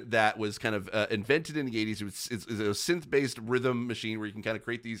machine that was kind of invented in the 80s. It's a synth-based rhythm machine where you can kind of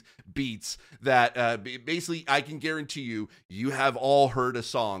create these beats that basically, I can guarantee you have all heard a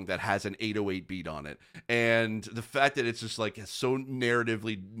song that has an 808 beat on it. And the fact that it's just like so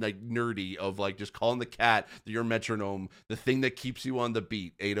narratively like nerdy, of like just calling the cat your metronome, the thing that keeps you on the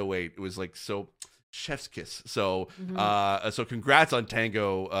beat, 808, it was like so chef's kiss. So so congrats on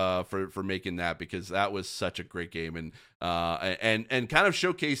Tango for making that, because that was such a great game, and kind of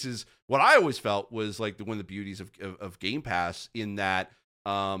showcases what I always felt was like one of the beauties of Game Pass, in that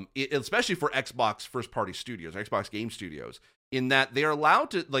especially for Xbox first party studios, Xbox game studios, in that they're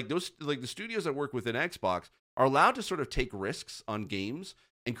allowed to, like, those, like the studios that work within Xbox are allowed to sort of take risks on games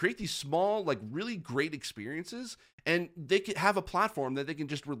and create these small, like, really great experiences, and they can have a platform that they can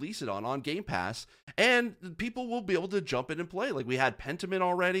just release it on Game Pass, and people will be able to jump in and play. Like, we had Pentiment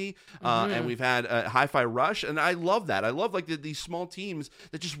already, and we've had Hi-Fi Rush, and I love that. I love like these small teams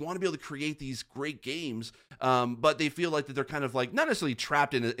that just want to be able to create these great games, but they feel like that they're kind of like not necessarily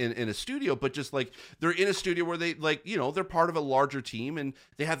trapped in a studio, but just like they're in a studio where they, like, they're part of a larger team, and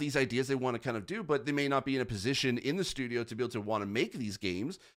they have these ideas they want to kind of do, but they may not be in a position in the studio to be able to want to make these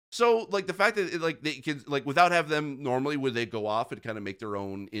games. So, like, the fact that like they can, like, without having them, normally would they go off and kind of make their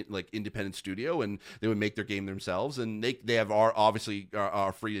own like independent studio, and they would make their game themselves, and they are obviously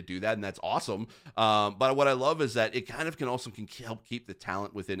are free to do that, and that's awesome. But what I love is that it kind of can help keep the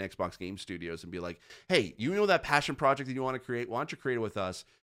talent within Xbox Game Studios, and be like, hey, that passion project that you want to create, why don't you create it with us?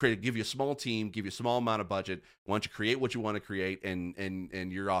 Give you a small team, give you a small amount of budget. Why don't you create what you want to create, and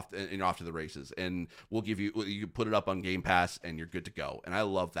you're off to the races, and we'll give you put it up on Game Pass, and you're good to go. And I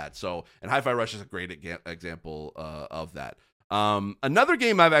love that. So, and Hi-Fi Rush is a great example of that. Another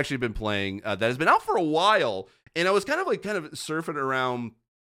game I've actually been playing that has been out for a while, and I was kind of surfing around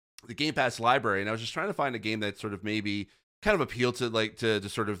the Game Pass library, and I was just trying to find a game that sort of maybe kind of appeal to like to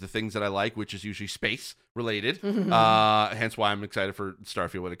sort of the things that I like, which is usually space related. Hence why I'm excited for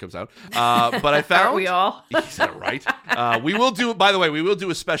Starfield when it comes out. But I found Aren't we all? Is that right? We will do. By the way, we will do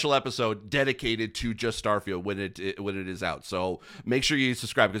a special episode dedicated to just Starfield when it is out. So make sure you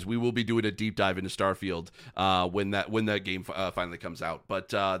subscribe, because we will be doing a deep dive into Starfield when that game finally comes out. But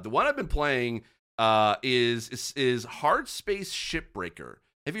the one I've been playing is Hard Space Shipbreaker.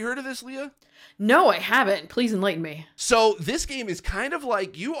 Have you heard of this, Leah? No, I haven't. Please enlighten me. So this game is kind of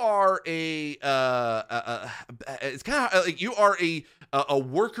like you are it's kind of like you are a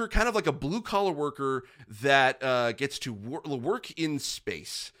worker, kind of like a blue collar worker that gets to work in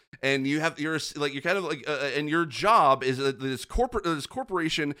space. And you're kind of like, and your job is this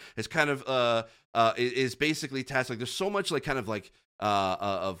corporation is kind of is basically tasked, like, there's so much like kind of like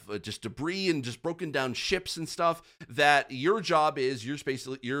of just debris and just broken down ships and stuff, that your job is your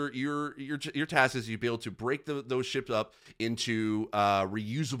task is you be able to break those ships up into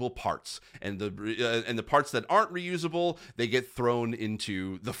reusable parts, and the parts that aren't reusable, they get thrown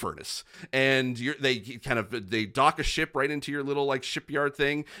into the furnace, and they dock a ship right into your little like shipyard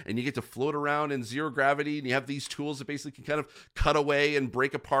thing, and you get to float around in zero gravity, and you have these tools that basically can kind of cut away and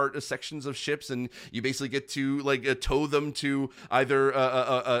break apart sections of ships, and you basically get to like tow them to either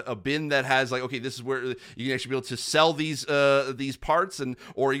a bin that has like, okay, this is where you can actually be able to sell these parts,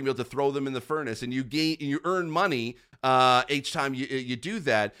 or you can be able to throw them in the furnace, and you earn money each time you do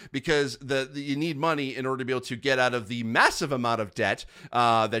that, because you need money in order to be able to get out of the massive amount of debt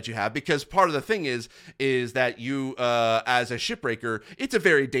that you have. Because part of the thing is that you, as a shipbreaker, it's a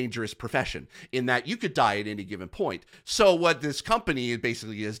very dangerous profession in that you could die at any given point. So what this company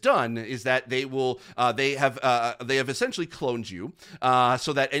basically has done is that they have essentially cloned you,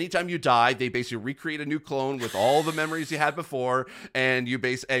 so that anytime you die, they basically recreate a new clone with all the memories you had before, and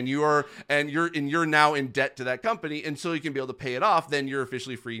you're now in debt to that company, and so you can be able to pay it off. Then you're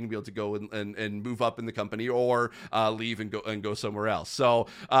officially free and be able to go and move up in the company, or leave and go somewhere else. So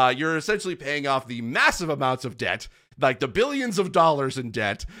you're essentially paying off the massive amounts of debt, like the billions of dollars in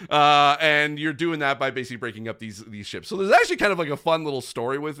debt, and you're doing that by basically breaking up these ships. So there's actually kind of like a fun little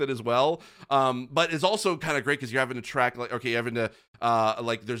story with it as well, but it's also kind of great because you're having to track, like, okay, you're having to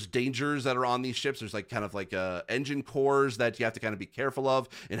like, there's dangers that are on these ships. There's like kind of like engine cores that you have to kind of be careful of,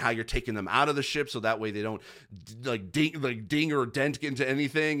 and how you're taking them out of the ship so that way they don't ding or dent into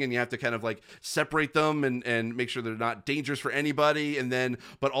anything, and you have to kind of like separate them and make sure they're not dangerous for anybody. And then,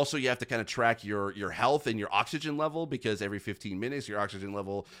 but also you have to kind of track your health and your oxygen level, because every 15 minutes your oxygen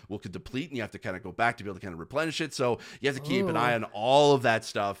level could deplete, and you have to kind of go back to be able to kind of replenish it. So you have to keep an eye on all of that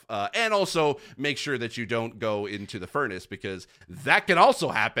stuff, and also make sure that you don't go into the furnace, because that can also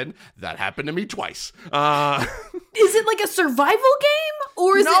happen. That happened to me twice. Is it like a survival game,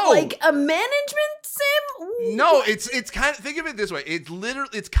 or is it like a management sim? No, it's kind of, think of it this way.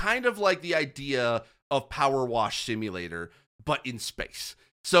 It's kind of like the idea of Power Wash Simulator, but in space.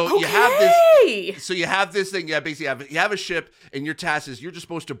 So you have this thing. Yeah, basically you have a ship, and your task is you're just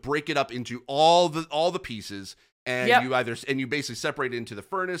supposed to break it up into all the pieces, and you basically separate it into the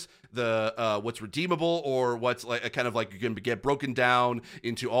furnace, the what's redeemable, or what's like a kind of like you can get broken down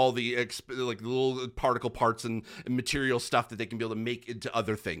into all the like little particle parts and material stuff that they can be able to make into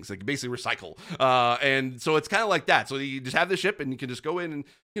other things, like basically recycle. And so it's kind of like that. So you just have the ship, and you can just go in and,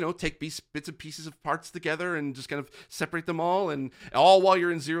 you know, take bits and pieces of parts together and just kind of separate them all, and all while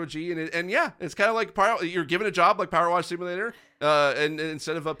you're in zero G. And yeah, it's kind of like you're given a job like Power Wash Simulator. And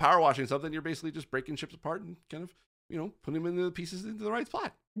instead of power washing something, you're basically just breaking ships apart and kind of, you know, putting them into the pieces into the right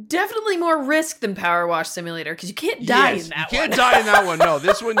spot. Definitely more risk than Power Wash Simulator, because you can't die in that one. You can't die in that one. No,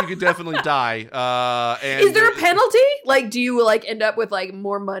 this one you could definitely die. And is there a penalty? Like, do you like end up with like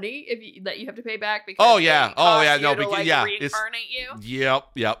more money that you have to pay back? Because no, reincarnate you. Yep,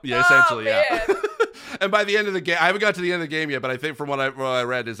 essentially, yeah. And by the end of the game, I haven't got to the end of the game yet, but I think from what I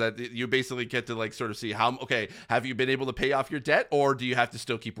read is that you basically get to like sort of see have you been able to pay off your debt, or do you have to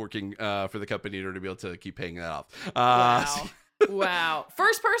still keep working for the company in order to be able to keep paying that off? Wow. Wow.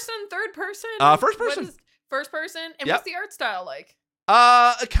 First person, third person? First person. First person. And what's the art style like?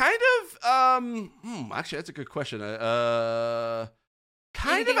 Kind of, actually, that's a good question. Kind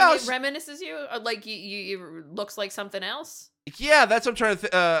of it reminisces you? Like you looks like something else? Yeah, that's what I'm trying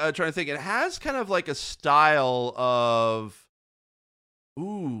to think. It has kind of like a style of,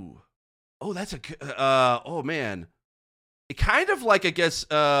 that's a good, oh man. It kind of like, I guess,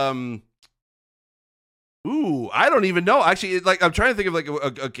 I don't even know. Actually, like, I'm trying to think of like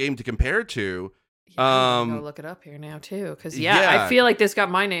a game to compare it to. Yeah, I'm gonna go look it up here now too, because I feel like this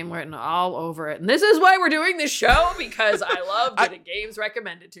got my name written all over it, and this is why we're doing this show, because I love getting games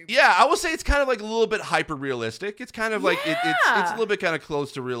recommended to me. Yeah, I will say it's kind of like a little bit hyper realistic. It's kind of like it's a little bit kind of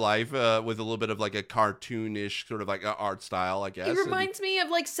close to real life, with a little bit of like a cartoonish sort of like art style, I guess. It reminds me of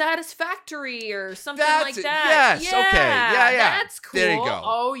like Satisfactory or something like that. Yes, okay, yeah, that's cool. There you go.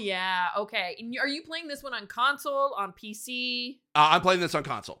 Oh yeah, okay. And are you playing this one on console, on PC? I'm playing this on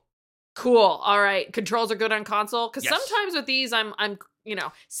console. Cool. All right. Controls are good on console, because sometimes with these, I'm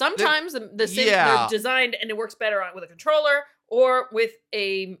sometimes the sims are designed and it works better with a controller or with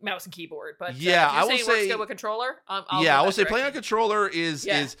a mouse and keyboard. But I will say it works good with controller. I will say playing on controller is.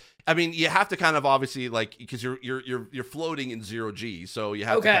 I mean, you have to kind of obviously like, because you're floating in zero G, so you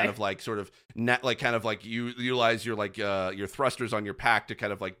have to kind of like sort of you utilize your like your thrusters on your pack to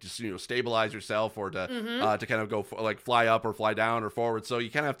kind of like just, you know, stabilize yourself, or to kind of go like fly up or fly down or forward. So you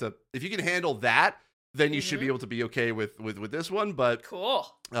kind of have to, if you can handle that, then you should be able to be okay with this one. But cool.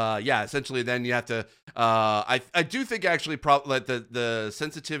 Essentially then you have to I do think actually like the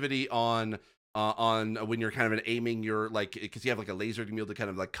sensitivity on when you're kind of aiming your, like, because you have like a laser to be able to kind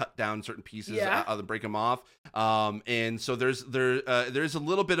of like cut down certain pieces and break them off, and so there's a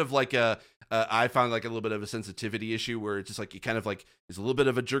little bit of like I found like a little bit of a sensitivity issue where it's just like, it kind of like is a little bit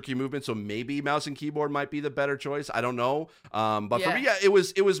of a jerky movement, so maybe mouse and keyboard might be the better choice. I don't know, but for me, it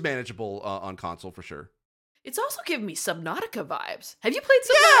was manageable on console for sure. It's also giving me Subnautica vibes. Have you played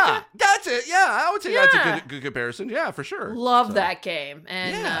Subnautica? Yeah, that's it. Yeah, I would say that's a good comparison. Yeah, for sure. Love that game.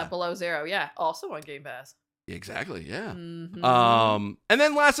 And Below Zero, also on Game Pass. Exactly. Yeah. Mhm. And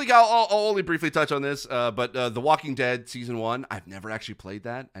then lastly, I'll only briefly touch on this, but The Walking Dead season 1, I've never actually played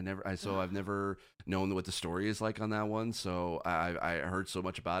that. I've never known what the story is like on that one. So I heard so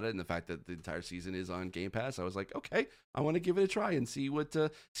much about it, and the fact that the entire season is on Game Pass, I was like, okay, I want to give it a try and see what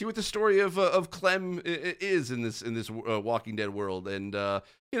the story of Clem is in this Walking Dead world. And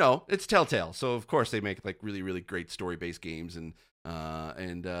it's Telltale, so of course they make like really, really great story based games. And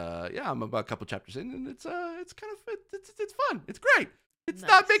yeah, I'm about a couple chapters in, and it's kind of it's fun. It's great. It's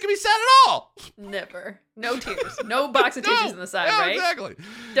not making me sad at all. Never. No tears. No box of tissues on the side, right? Exactly.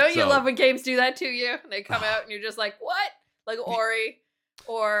 Don't you love when games do that to you? They come out and you're just like, what? Like Ori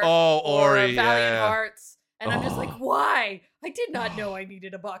or Ori, Valiant Hearts. And I'm just like, why? I did not know I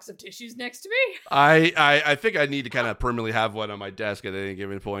needed a box of tissues next to me. I think I need to kind of permanently have one on my desk at any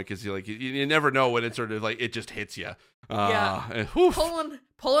given point, because you never know when it's sort of like it just hits you. Yeah.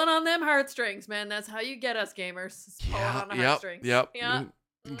 Pulling on them heartstrings, man. That's how you get us gamers. Pulling on the heartstrings. Yep. Yeah.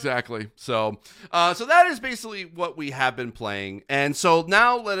 Exactly. So that is basically what we have been playing. And so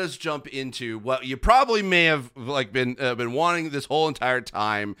now let us jump into what you probably may have been wanting this whole entire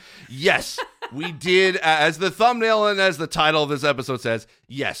time. Yes, we did, as the thumbnail and as the title of this episode says,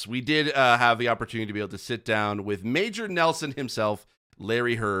 yes, we did have the opportunity to be able to sit down with Major Nelson himself,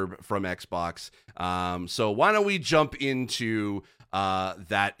 Larry Hyrb from Xbox. So why don't we jump into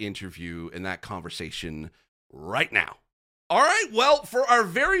that interview and that conversation right now? All right, well, for our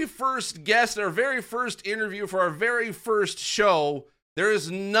very first guest, our very first interview, for our very first show, there is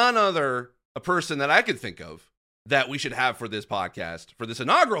none other a person that I could think of that we should have for this podcast, for this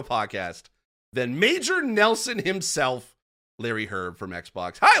inaugural podcast, than Major Nelson himself, Larry Hyrb from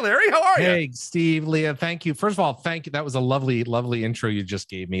Xbox. Hi, Larry. How are you? Hey, Steve, Leah. Thank you. First of all, thank you. That was a lovely, lovely intro you just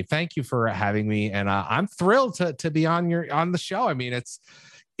gave me. Thank you for having me, and I'm thrilled to be on the show. I mean,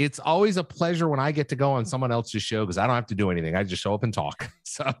 it's always a pleasure when I get to go on someone else's show, because I don't have to do anything. I just show up and talk.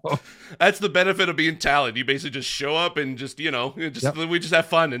 So that's the benefit of being talented. You basically just show up and we just have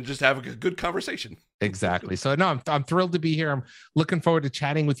fun and just have a good conversation. Exactly. So no, I'm thrilled to be here. I'm looking forward to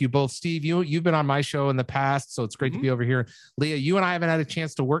chatting with you both. Steve, you've been on my show in the past, so it's great to be over here. Leah, you and I haven't had a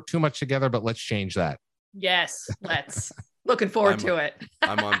chance to work too much together, but let's change that. Yes, let's. Looking forward to it.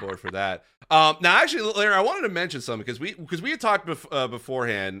 I'm on board for that. Now, actually, Larry, I wanted to mention something because we had talked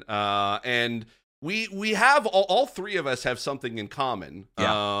beforehand, and we have all three of us have something in common.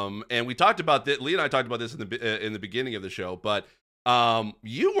 Yeah. And we talked about that. Lee and I talked about this in the beginning of the show, but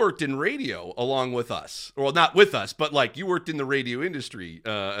you worked in radio along with us. Well, not with us, but like you worked in the radio industry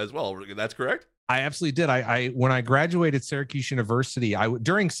as well. That's correct? I absolutely did. I when I graduated Syracuse University,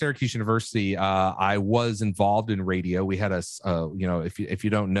 during Syracuse University, I was involved in radio. We had if you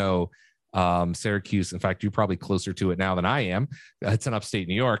don't know, Syracuse, in fact, you're probably closer to it now than I am. It's in upstate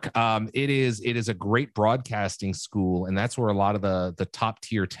New York. It is a great broadcasting school, and that's where a lot of the top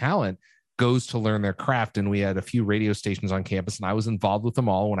tier talent goes to learn their craft. And we had a few radio stations on campus, and I was involved with them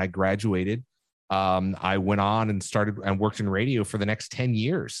all. When I graduated, I went on and started and worked in radio for the next 10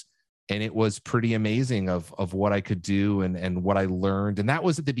 years. And it was pretty amazing of what I could do and what I learned. And that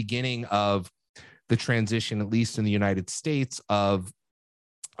was at the beginning of the transition, at least in the United States, of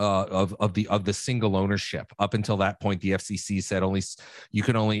the single ownership. Up until that point, the FCC said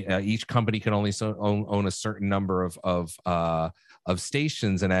each company can only own a certain number of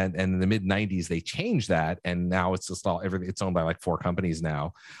stations. And in the mid 90s, they changed that, and now it's just it's owned by like 4 companies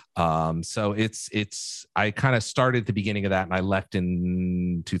now. So I kind of started at the beginning of that, and I left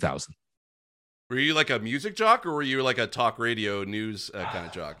in 2000. Were you like a music jock, or were you like a talk radio news kind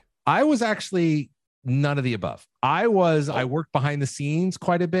of jock? I was actually none of the above. I worked behind the scenes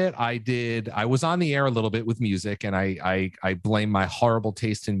quite a bit. I was on the air a little bit with music, and I blame my horrible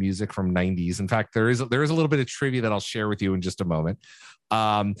taste in music from 90s. In fact, there is a little bit of trivia that I'll share with you in just a moment.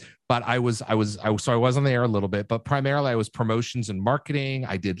 But I was on the air a little bit, but primarily I was promotions and marketing.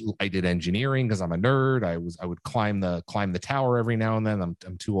 I did engineering because I'm a nerd. I would climb the tower every now and then.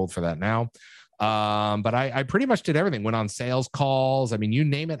 I'm too old for that now. But I pretty much did everything. Went on sales calls. I mean, you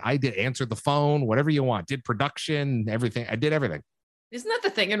name it. I answered the phone, whatever you want. Did production, everything. I did everything. Isn't that the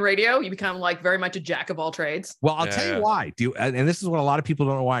thing in radio? You become like very much a jack of all trades. Well, I'll tell you why. And this is what a lot of people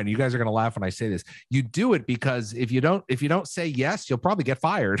don't know why. And you guys are going to laugh when I say this. You do it because if you don't say yes, you'll probably get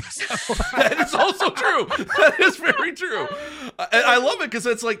fired. So. That is also true. That is very true. And I love it because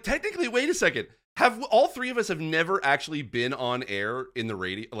it's like, technically, wait a second. Have all three of us have never actually been on air in the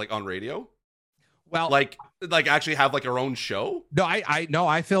radio, like on radio? Well, like actually have like our own show? No,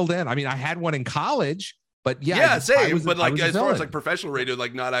 I filled in. I mean, I had one in college. But yeah, yeah, same. But I like was a as far as villain. like professional radio,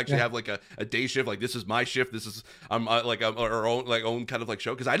 like not actually have like a day shift. Like this is my shift. This is our own kind of like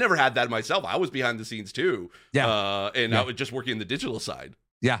show. Because I never had that myself. I was behind the scenes too. And I was just working the digital side.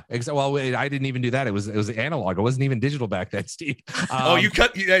 Yeah, well, I didn't even do that. It was analog. It wasn't even digital back then, Steve. You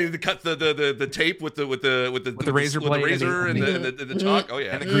cut the tape with the razor blade, and the chalk. Oh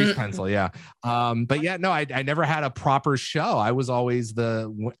yeah, and the grease pencil. Yeah, but yeah, no, I never had a proper show. I was always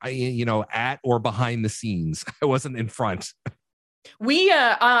at or behind the scenes. I wasn't in front. We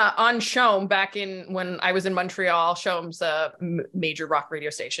on Shome back in when I was in Montreal. Shome's a major rock radio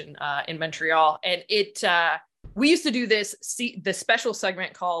station in Montreal, and it. We used to do this special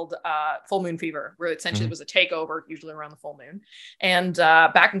segment called Full Moon Fever, where essentially it was a takeover, usually around the full moon. And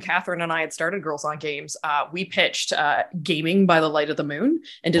back when Catherine and I had started Girls on Games, we pitched Gaming by the Light of the Moon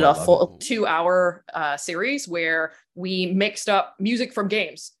and did a full 2-hour series where we mixed up music from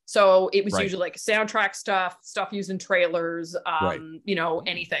games. So it was usually like soundtrack stuff used in trailers,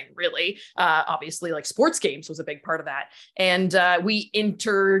 anything really. Obviously, like sports games was a big part of that. And we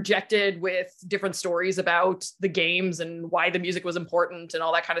interjected with different stories about the games and why the music was important and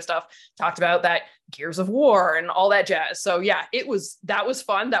all that kind of stuff. Talked about that Gears of War and all that jazz. So yeah, that was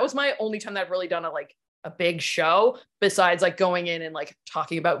fun. That was my only time that I've really done a big show besides like going in and like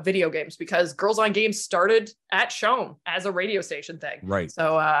talking about video games, because Girls on Games started at Shome as a radio station thing. Right.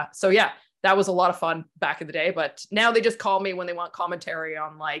 So yeah, that was a lot of fun back in the day, but now they just call me when they want commentary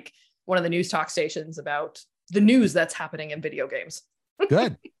on like one of the news talk stations about the news that's happening in video games.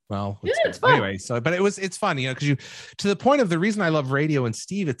 Good. Well, it's fun. Anyway, but it's fun, because to the point of the reason I love radio, and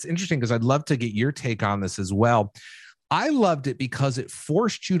Steve, it's interesting because I'd love to get your take on this as well. I loved it because it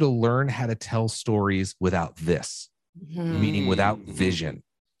forced you to learn how to tell stories without this, meaning without vision.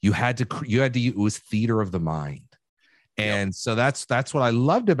 You had to, it was theater of the mind. And so that's what I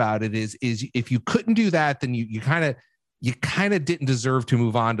loved about it is if you couldn't do that, then you kind of didn't deserve to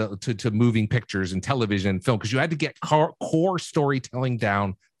move on to moving pictures and television and film, because you had to get core storytelling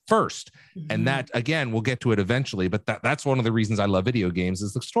down first. And that, again, we'll get to it eventually, but that's one of the reasons I love video games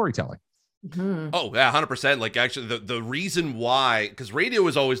is the storytelling. Oh yeah, 100%. Like actually the reason why, because radio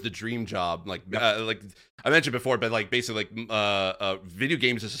was always the dream job, like like I mentioned before, but like basically like video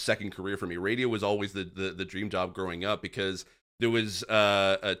games is a second career for me. Radio was always the dream job growing up, because there was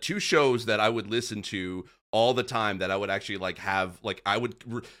 2 shows that I would listen to all the time that I would actually like have, like I would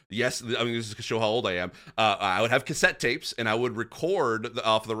this is to show how old I am. I would have cassette tapes and I would record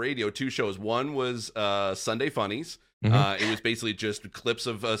off the radio 2 shows. One was Sunday Funnies. It was basically just clips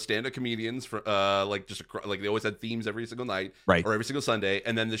of stand-up comedians for like they always had themes every single night, or every single Sunday.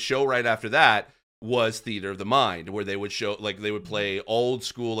 And then the show right after that was Theater of the Mind, where they would show, like they would play old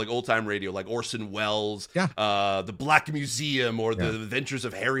school, like old time radio, like Orson Welles, the Black Museum, or the Adventures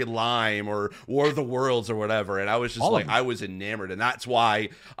of Harry Lime, or War of the Worlds, or whatever. And I was just I was enamored, and that's why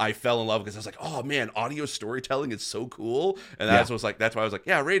I fell in love, because I was like, oh man, audio storytelling is so cool. And that's why I was like,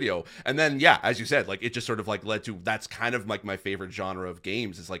 yeah, radio. And then as you said, like it just sort of like led to, that's kind of like my favorite genre of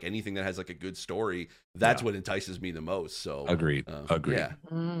games. It's like anything that has like a good story. That's what entices me the most. So agreed. Yeah,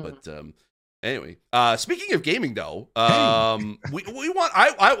 but anyway, speaking of gaming, though, we want.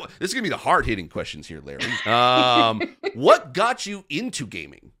 This is gonna be the hard hitting questions here, Larry. What got you into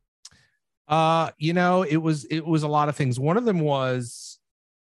gaming? It was a lot of things. One of them was,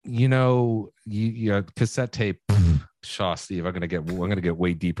 cassette tape. Shaw, Steve, I'm gonna get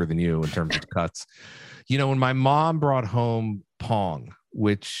way deeper than you in terms of cuts. When my mom brought home Pong,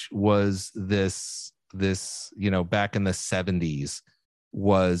 which was this back in the 70s.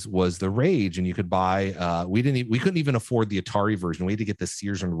 was the rage, and you could buy we couldn't even afford the Atari version. We had to get the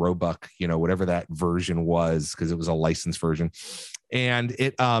Sears and Roebuck, whatever that version was, because it was a licensed version. And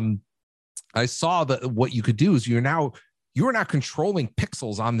it I saw that what you could do is you are now controlling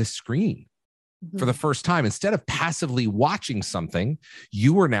pixels on this screen for the first time. Instead of passively watching something,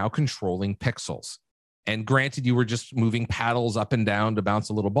 you are now controlling pixels. And granted, you were just moving paddles up and down to bounce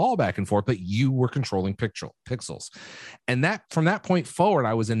a little ball back and forth, but you were controlling pixels. And that, from that point forward,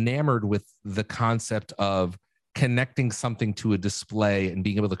 I was enamored with the concept of connecting something to a display and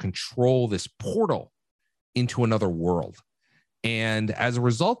being able to control this portal into another world. And as a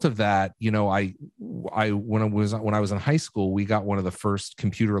result of that, when I was in high school, we got one of the first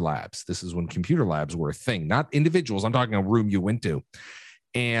computer labs. This is when computer labs were a thing, not individuals. I'm talking a room you went to.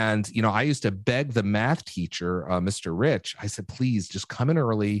 And, I used to beg the math teacher, Mr. Rich. I said, please just come in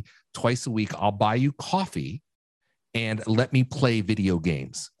early twice a week. I'll buy you coffee and let me play video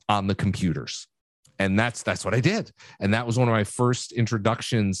games on the computers. And that's what I did. And that was one of my first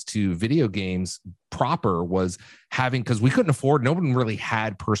introductions to video games proper, was having, because we couldn't afford, no one really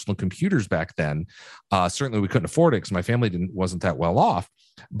had personal computers back then. Certainly we couldn't afford it because my family wasn't that well off,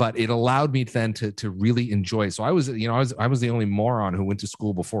 but it allowed me then to really enjoy it. So I was the only moron who went to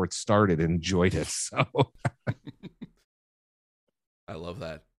school before it started and enjoyed it. So I love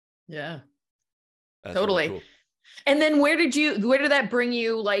that. Yeah. That's Totally. really cool. And then where did that bring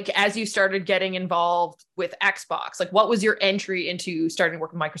you, like, as you started getting involved with Xbox? Like, what was your entry into starting to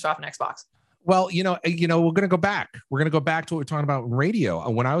work with Microsoft and Xbox? Well, we're going to go back. We're going to go back to what we're talking about in radio.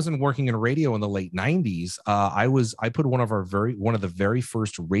 When I was working in radio in the late 90s, I put one of the very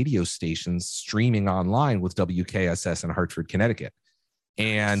first radio stations streaming online with WKSS in Hartford, Connecticut.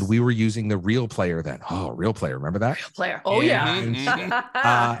 And we were using the Real Player then. Oh, Real Player. Remember that? Real Player. Oh, yeah.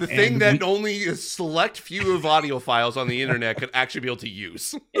 The thing that only a select few of audio files on the internet could actually be able to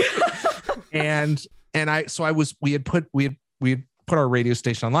use. we had put our radio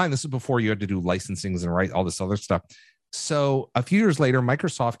station online. This is before you had to do licensings and write all this other stuff. So a few years later,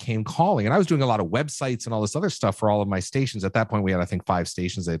 Microsoft came calling, and I was doing a lot of websites and all this other stuff for all of my stations. At that point, we had, I think, 5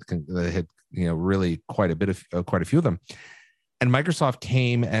 stations that had really quite a few of them. And Microsoft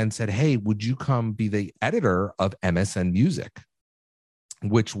came and said, hey, would you come be the editor of MSN Music,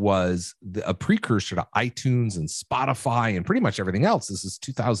 which was a precursor to iTunes and Spotify and pretty much everything else. This is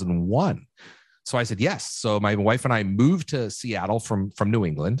 2001. So I said, yes. So my wife and I moved to Seattle from New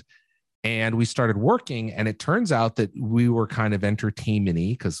England, and we started working. And it turns out that we were kind of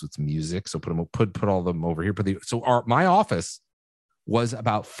entertainment-y because it's music. So put all of them over here. My office was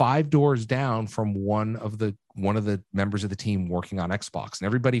about 5 doors down from one of the members of the team working on Xbox. And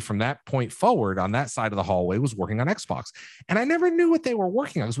everybody from that point forward on that side of the hallway was working on Xbox. And I never knew what they were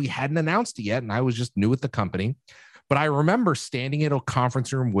working on because we hadn't announced it yet. And I was just new at the company. But I remember standing in a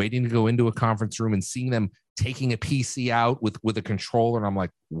conference room, waiting to go into a conference room and seeing them taking a PC out with a controller. And I'm like,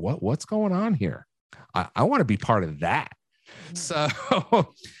 what's going on here? I want to be part of that. So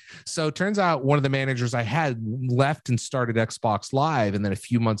it turns out one of the managers I had left and started Xbox Live. And then a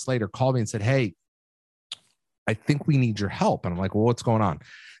few months later called me and said, hey, I think we need your help. And I'm like, well, what's going on?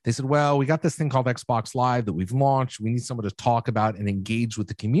 They said, well, we got this thing called Xbox Live that we've launched. We need someone to talk about and engage with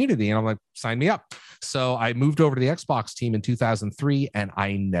the community. And I'm like, sign me up. So I moved over to the Xbox team in 2003, and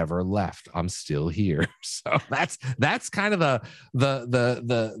I never left. I'm still here. So that's kind of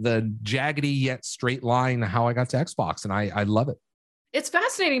the jaggedy yet straight line how I got to Xbox, and I love it. It's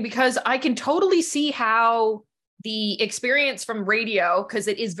fascinating because I can totally see how the experience from radio, because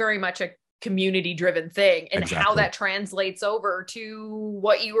it is very much a community driven thing, and how that translates over to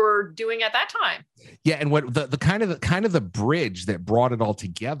what you were doing at that time. Yeah. And what the kind of the bridge that brought it all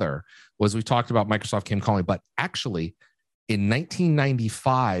together was, we talked about Microsoft came calling, but actually in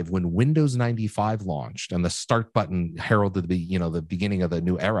 1995, when Windows 95 launched and the start button heralded the beginning of the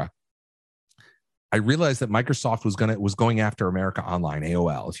new era, I realized that Microsoft was going after America Online,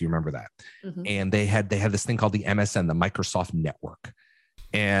 AOL, if you remember that. Mm-hmm. And they had this thing called the MSN, the Microsoft Network.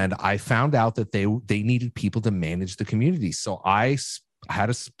 And I found out that they needed people to manage the community. So I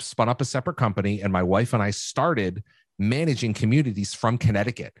had spun up a separate company, and my wife and I started managing communities from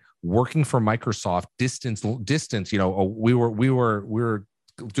Connecticut, working for Microsoft distance. We were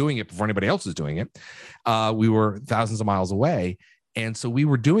doing it before anybody else was doing it. We were thousands of miles away. And so we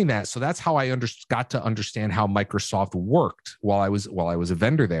were doing that. So that's how I got to understand how Microsoft worked while I was a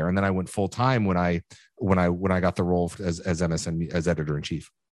vendor there. And then I went full time when I got the role as MSN, as editor in chief.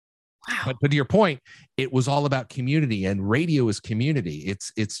 Wow. But to your point, it was all about community, and radio is community.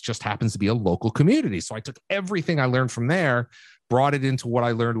 It's just happens to be a local community. So I took everything I learned from there, brought it into what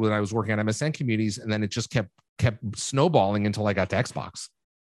I learned when I was working on MSN communities, and then it just kept snowballing until I got to Xbox.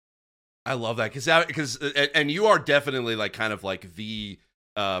 I love that because and you are definitely like kind of like the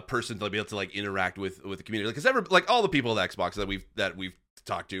person to be able to like interact with the community, because like all the people at Xbox that we've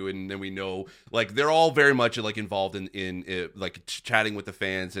talked to and then we know, like they're all very much like involved in like chatting with the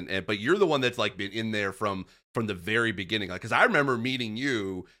fans, and but you're the one that's like been in there from the very beginning, like because I remember meeting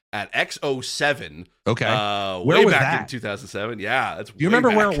you at X07. Okay, way back in 2007. Yeah, that's. Do you remember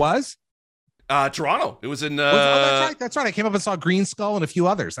where it was? Toronto. It was in. That's right. I came up and saw Green Skull and a few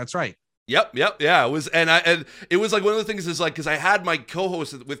others. That's right. Yep. Yeah, it was, and it was like one of the things is like, because I had my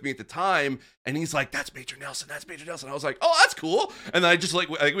co-host with me at the time, and he's like, "That's Major Nelson. That's Major Nelson." I was like, "Oh, that's cool." And then I just like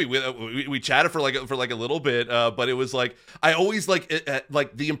we chatted for like a little bit, but it was like I always like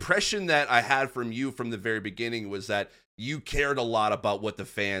the impression that I had from you from the very beginning was that you cared a lot about what the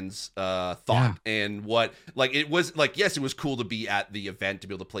fans thought, and what, like, it was like, yes, it was cool to be at the event to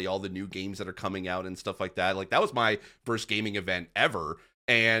be able to play all the new games that are coming out and stuff like that. Like that was my first gaming event ever.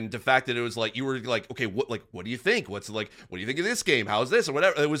 And the fact that it was like you were like, okay, what do you think? What do you think of this game? How's this or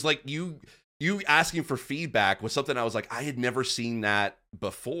whatever? It was like you asking for feedback was something I was like, I had never seen that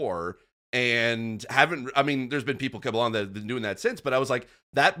before. And there's been people come along that have been doing that since, but I was like,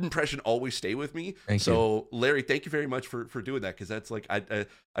 that impression always stay with me. Thank you. Larry, thank you very much for doing that. Cause that's like, I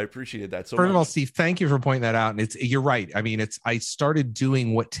appreciated that so much. First of all, Steve, thank you for pointing that out. And you're right. I mean, I started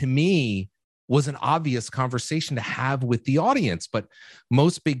doing what to me was an obvious conversation to have with the audience, but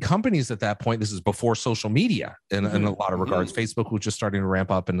most big companies at that point, this is before social media in a lot of regards. Facebook was just starting to ramp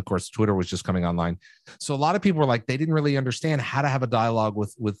up. And of course, Twitter was just coming online. So a lot of people were like, they didn't really understand how to have a dialogue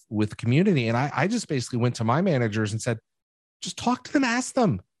with the community. And I just basically went to my managers and said, just talk to them, ask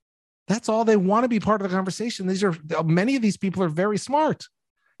them. That's all. They want to be part of the conversation. Many of these people are very smart.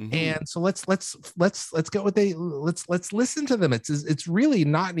 And so let's get what let's listen to them. It's really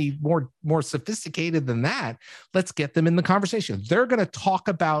not any more sophisticated than that. Let's get them in the conversation. They're going to talk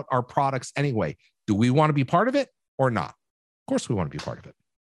about our products anyway. Do we want to be part of it or not? Of course we want to be part of it.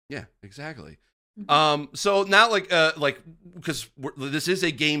 Yeah, exactly. So now because this is a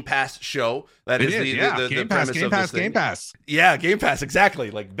Game Pass show. That is the premise of this thing. Game Pass. Yeah, Game Pass,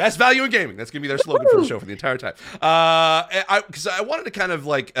 exactly. Like best value in gaming. That's gonna be their slogan for the show for the entire time. Because I wanted to kind of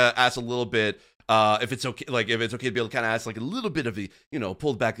ask a little bit if it's okay, to be able to kind of ask a little bit of the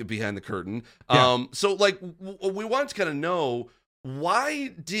pulled back behind the curtain. So we wanted to kind of know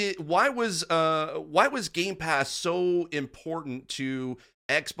why was Game Pass so important to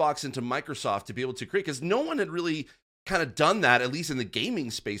Xbox and to Microsoft to be able to create, because no one had really kind of done that, at least in the gaming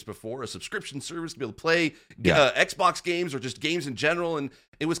space before, a subscription service to be able to play Xbox games or just games in general. And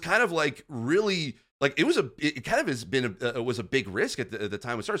it was kind of really it kind of has been was a big risk at the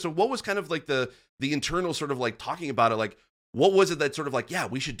time it started. So what was kind of the internal sort of talking about it? What was it that sort of yeah,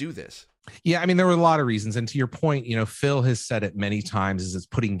 we should do this? Yeah, I mean, there were a lot of reasons. And to your point, Phil has said it many times, is it's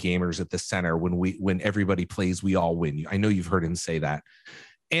putting gamers at the center. When everybody plays, we all win. I know you've heard him say that.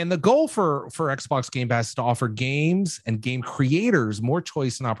 And the goal for Xbox Game Pass is to offer games and game creators more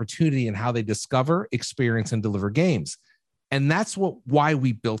choice and opportunity in how they discover, experience, and deliver games. And that's why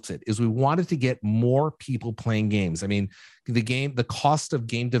we built it, is we wanted to get more people playing games. I mean, the cost of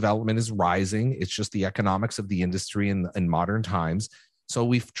game development is rising. It's just the economics of the industry in modern times. So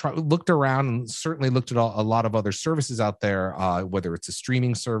we've looked around and certainly looked at a lot of other services out there, whether it's a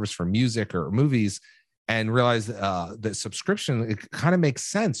streaming service for music or movies, and realized that subscription, it kind of makes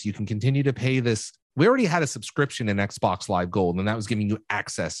sense. You can continue to pay this. We already had a subscription in Xbox Live Gold, and that was giving you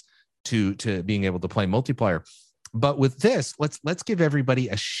access to being able to play multiplayer. But with this, let's give everybody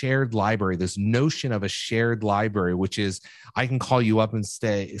a shared library. This notion of a shared library, which is I can call you up and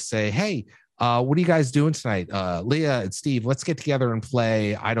say, hey, what are you guys doing tonight? Leah and Steve, let's get together and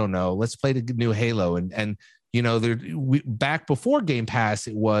play. I don't know. Let's play the new Halo. And back before Game Pass,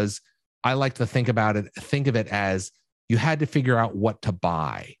 it was, I like to think of it as you had to figure out what to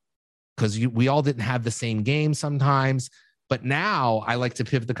buy, because we all didn't have the same game sometimes. But now I like to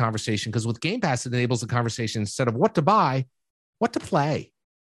pivot the conversation, because with Game Pass, it enables the conversation instead of what to buy, what to play,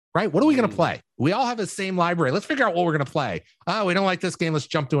 right? What are we going to play? We all have the same library. Let's figure out what we're going to play. Oh, we don't like this game. Let's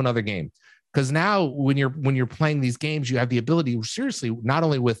jump to another game. Because now when you're playing these games, you have the ability, seriously, not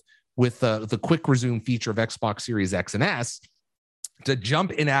only with the quick resume feature of Xbox Series X and S, to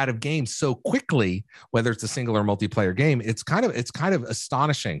jump in and out of games so quickly, whether it's a single or multiplayer game. It's kind of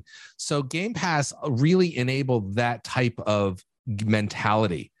astonishing. So Game Pass really enabled that type of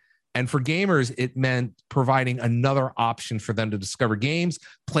mentality. And for gamers, it meant providing another option for them to discover games,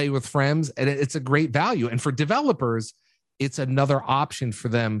 play with friends, and it's a great value. And for developers, it's another option for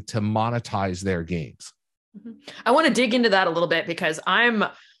them to monetize their games. I want to dig into that a little bit, because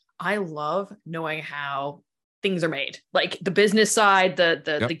I love knowing how things are made, like the business side,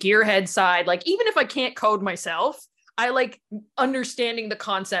 the gearhead side. Like, even if I can't code myself, I like understanding the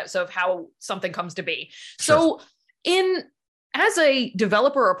concepts of how something comes to be. Sure. So as a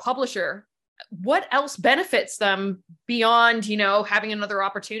developer or publisher, what else benefits them beyond, having another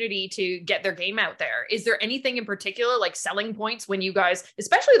opportunity to get their game out there? Is there anything in particular, like selling points, when you guys,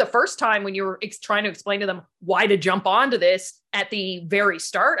 especially the first time when you were trying to explain to them why to jump onto this at the very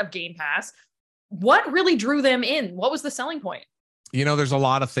start of Game Pass, what really drew them in? What was the selling point? There's a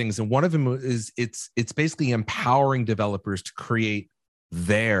lot of things. And one of them is it's basically empowering developers to create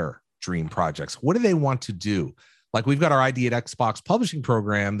their dream projects. What do they want to do? Like, we've got our ID at Xbox publishing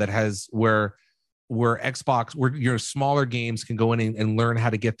program that has where your smaller games can go in and learn how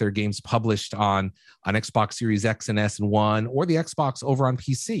to get their games published on Xbox Series X and S and One, or the Xbox over on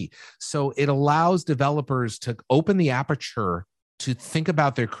PC. So it allows developers to open the aperture to think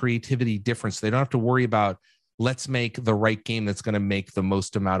about their creativity different. So they don't have to worry about let's make the right game that's going to make the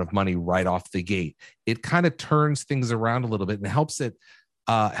most amount of money right off the gate. It kind of turns things around a little bit and helps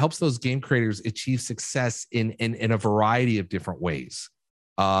those game creators achieve success in a variety of different ways.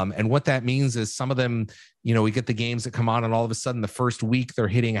 And what that means is some of them, we get the games that come on and all of a sudden the first week they're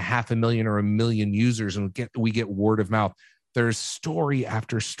hitting 500,000 or 1 million users, and we get word of mouth. There's story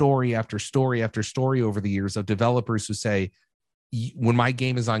after story after story after story over the years of developers who say, when my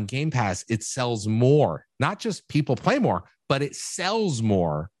game is on Game Pass, it sells more. Not just people play more, but it sells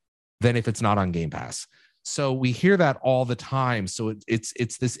more than if it's not on Game Pass. So we hear that all the time. So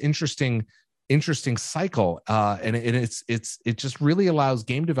it's this interesting cycle, and it just really allows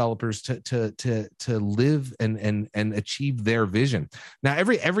game developers to live and achieve their vision. Now,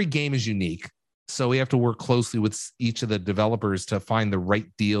 every game is unique, so we have to work closely with each of the developers to find the right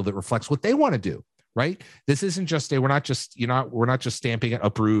deal that reflects what they want to do. Right? This isn't just we're not just stamping it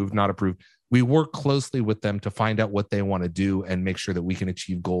approved, not approved. We work closely with them to find out what they want to do and make sure that we can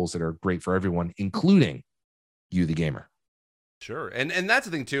achieve goals that are great for everyone, including you, the gamer. Sure, and that's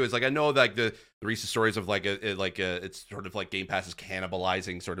the thing too, is like I know like the recent stories of it's sort of like Game Pass is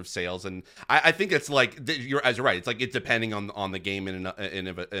cannibalizing sort of sales, and I think it's like you're right. It's like it's depending on the game in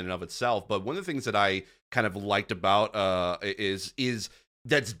and of itself. But one of the things that I kind of liked about is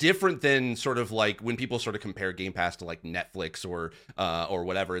that's different than sort of like when people sort of compare Game Pass to like Netflix or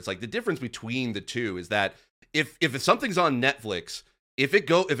whatever. It's like the difference between the two is that if something's on Netflix,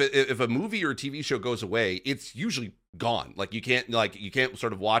 if a movie or a TV show goes away, it's usually gone. Like you can't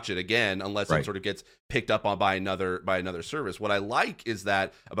sort of watch it again unless it sort of gets picked up on by another service. What I like is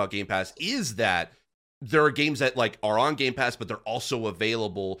that about Game Pass is that there are games that like are on Game Pass, but they're also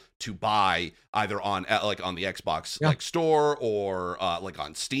available to buy either on like on the Xbox like store or like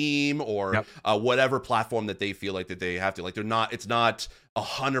on Steam or whatever platform that they feel like that they have to. Like it's not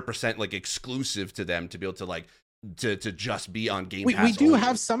 100% like exclusive to them to be able to like to just be on Game Pass. We do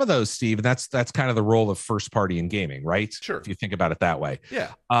have some of those, Steve. That's kind of the role of first party in gaming, right? Sure. If you think about it that way. Yeah.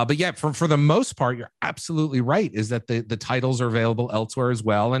 But yeah, for the most part, you're absolutely right. Is that the titles are available elsewhere as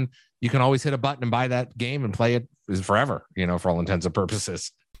well, and you can always hit a button and buy that game and play it forever, for all intents and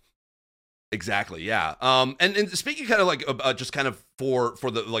purposes. Exactly. Yeah. And speaking kind of like just kind of for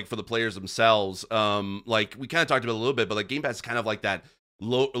the players themselves, like we kind of talked about a little bit, but like Game Pass is kind of like that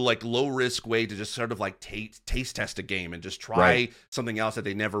low risk way to just sort of like taste test a game and just try something else that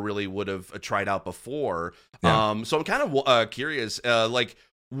they never really would have tried out before. Yeah. So I'm kind of curious, like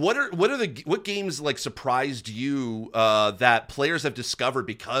what games like surprised you that players have discovered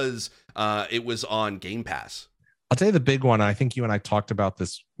because it was on Game Pass? I'll tell you the big one. I think you and I talked about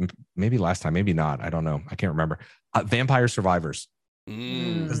this maybe last time, maybe not. I don't know. I can't remember. Vampire Survivors.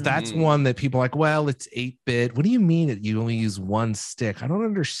 Because that's one that people are like, well, it's 8-bit. What do you mean that you only use one stick? I don't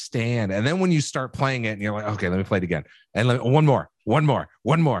understand. And then when you start playing it and you're like, okay, let me play it again. And one more.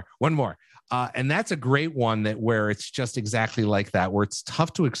 And that's a great one where it's just exactly like that, where it's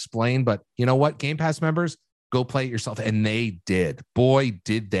tough to explain, but you know what? Game Pass members, go play it yourself. And they did. Boy,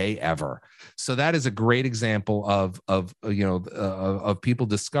 did they ever. So that is a great example of people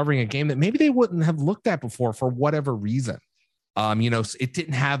discovering a game that maybe they wouldn't have looked at before for whatever reason. It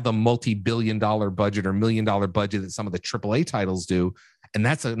didn't have the multi-billion-dollar budget or $1 million budget that some of the AAA titles do. And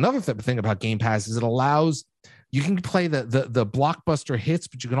that's another thing about Game Pass is it allows you can play the blockbuster hits,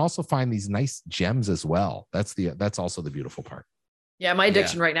 but you can also find these nice gems as well. That's also the beautiful part. Yeah, my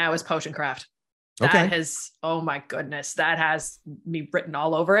addiction right now is Potion Craft. That has, oh my goodness, that has me written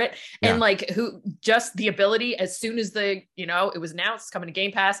all over it. And like just the ability, as soon as it was announced, it's coming to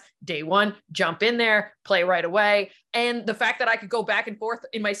Game Pass, day one, jump in there, play right away. And the fact that I could go back and forth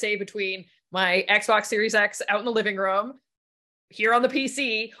in my save between my Xbox Series X out in the living room, here on the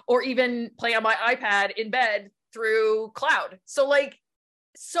PC, or even play on my iPad in bed through cloud. So like,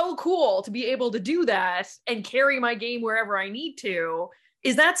 so cool to be able to do that and carry my game wherever I need to.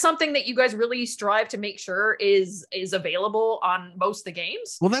 Is that something that you guys really strive to make sure is available on most of the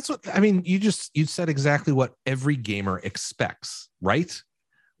games? Well, that's what I mean. You said exactly what every gamer expects, right?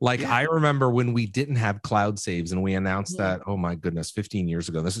 Like I remember when we didn't have cloud saves and we announced that, oh my goodness, 15 years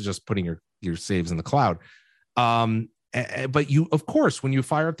ago. This is just putting your saves in the cloud. But of course, when you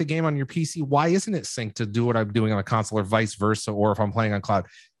fire up the game on your PC, why isn't it synced to do what I'm doing on a console or vice versa? Or if I'm playing on cloud,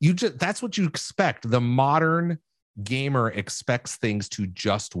 that's what you expect. The modern gamer expects things to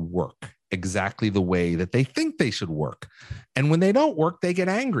just work exactly the way that they think they should work, and when they don't work, they get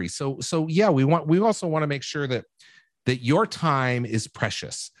angry. So yeah, we also want to make sure that your time is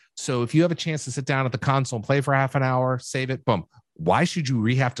precious. So if you have a chance to sit down at the console and play for half an hour, save it, boom. Why should you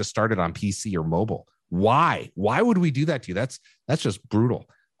have to start it on PC or mobile? Why would we do that to you? That's just brutal.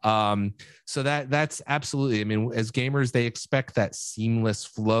 So that's absolutely, I mean, as gamers, they expect that seamless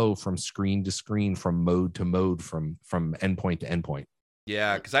flow from screen to screen, from mode to mode, from endpoint to endpoint.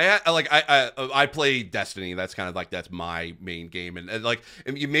 Yeah, because I play Destiny. That's kind of like, that's my main game, and like,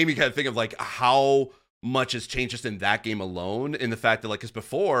 and you made me kind of think of like how much has changed just in that game alone, in the fact that, like, because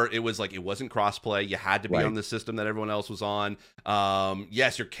before it was like, it wasn't crossplay, you had to be on the system that everyone else was on.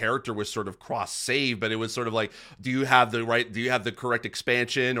 Yes, your character was sort of cross save, but it was sort of like, do you have the correct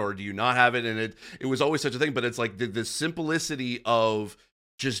expansion, or do you not have it? And it was always such a thing. But it's like the simplicity of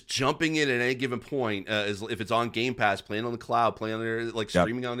just jumping in at any given point, is if it's on Game Pass, playing on the cloud, playing on your, like,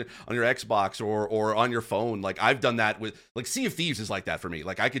 streaming on your Xbox or on your phone. Like, I've done that with, like, Sea of Thieves is like that for me.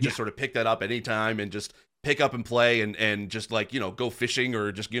 Like, I could just sort of pick that up anytime and just pick up and play, and just, like, you know, go fishing,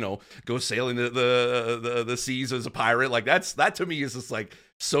 or just, you know, go sailing the seas as a pirate. Like, that to me is just like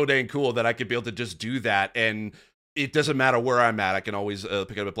so dang cool that I could be able to just do that, and it doesn't matter where I'm at, I can always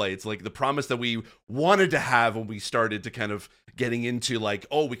pick up and play. It's like the promise that we wanted to have when we started to kind of getting into, like,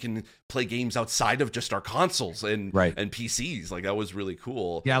 oh, we can play games outside of just our consoles and PCs. Like, that was really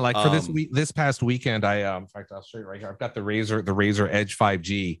cool. Yeah, like for this past weekend, I in fact, I'll show you right here. I've got the Razer Edge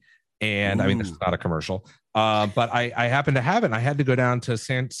 5G, and I mean, this is not a commercial, but I happen to have it. And I had to go down to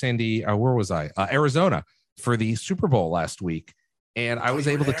Sandy, where was I? Arizona, for the Super Bowl last week, and I was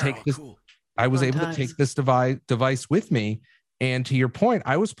able to take this. Cool. I was able to take this device with me. And to your point,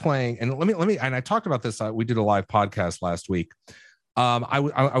 I was playing, and let me, and I talked about this. We did a live podcast last week. I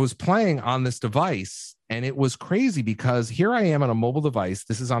was playing on this device, and it was crazy because here I am on a mobile device.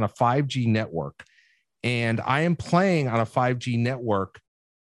 This is on a 5G network, and I am playing on a 5G network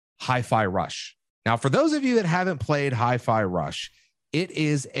Hi-Fi Rush. Now, for those of you that haven't played Hi-Fi Rush, it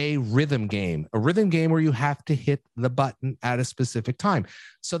is a rhythm game where you have to hit the button at a specific time.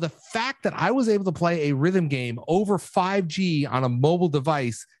 So the fact that I was able to play a rhythm game over 5G on a mobile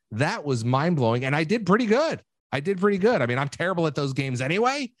device, that was mind-blowing. And I did pretty good. I mean, I'm terrible at those games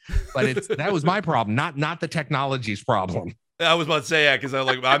anyway, but that was my problem, not the technology's problem. I was about to say, yeah, because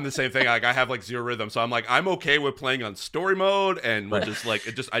I'm the same thing. Like, I have like zero rhythm, so I'm like, I'm okay with playing on story mode, and we'll just like,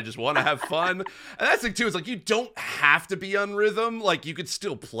 I just want to have fun. And that's the thing too, is like, you don't have to be on rhythm. Like, you could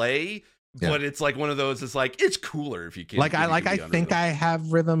still play, but it's like one of those. It's like, it's cooler if you can. I think I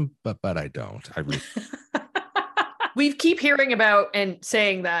have rhythm, but I don't. I really. We keep hearing about and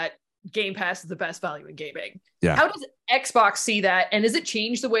saying that Game Pass is the best value in gaming. Yeah. How does Xbox see that, and does it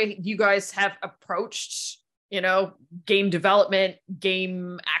change the way you guys have approached, you know, game development,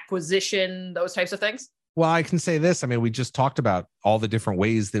 game acquisition, those types of things? Well, I can say this. I mean, we just talked about all the different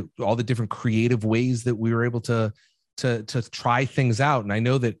creative ways that we were able to try things out. And I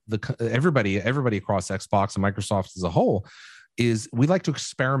know that everybody across Xbox and Microsoft as a whole is, we like to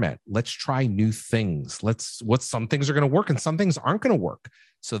experiment. Let's try new things. Some things are going to work and some things aren't going to work.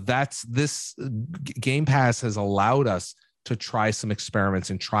 So this Game Pass has allowed us to try some experiments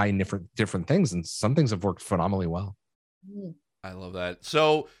and try different things, and some things have worked phenomenally well. I love that.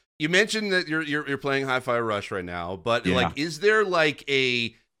 So you mentioned that you're playing Hi-Fi Rush right now, but like, is there like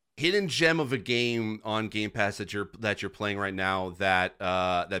a hidden gem of a game on Game Pass that you're playing right now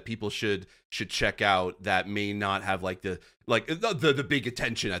that people should check out, that may not have like the big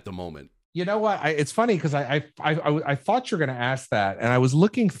attention at the moment? You know what? It's funny because I thought you were going to ask that, and I was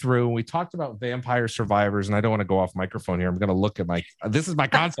looking through, and we talked about Vampire Survivors, and I don't want to go off microphone here. I'm going to look at this is my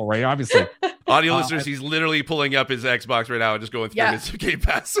console, right? Obviously, audio listeners, he's literally pulling up his Xbox right now and just going through his Game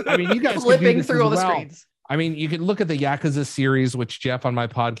Pass. I mean, you guys flipping through all the screens. I mean, you can look at the Yakuza series, which Jeff on my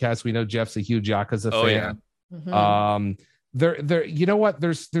podcast, we know Jeff's a huge Yakuza fan. Yeah. Mm-hmm. There, you know what?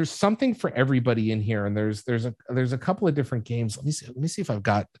 There's something for everybody in here, and there's a couple of different games. Let me see if I've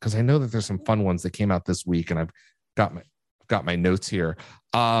got, because I know that there's some fun ones that came out this week, and I've got my notes here.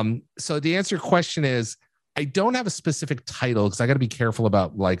 So the answer to your question is, I don't have a specific title because I got to be careful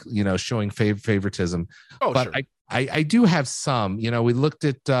about, like, you know, showing favoritism. But sure. I do have some. You know, we looked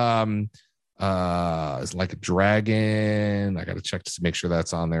at it's like a dragon. I got to check to make sure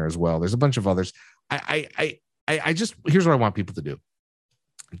that's on there as well. There's a bunch of others. I just, here's what I want people to do.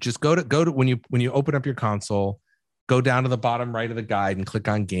 Just go to when you open up your console, go down to the bottom right of the guide and click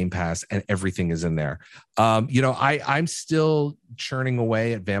on Game Pass, and everything is in there. You know, I'm still churning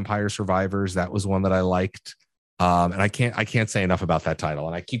away at Vampire Survivors. That was one that I liked. And I can't say enough about that title,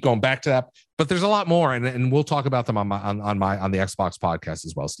 and I keep going back to that, but there's a lot more, and we'll talk about them on the Xbox podcast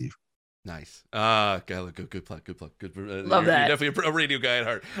as well, Steve. Nice. Good plug. Love that. You're definitely a radio guy at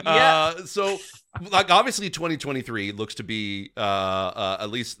heart. Yeah. So, like, obviously 2023 looks to be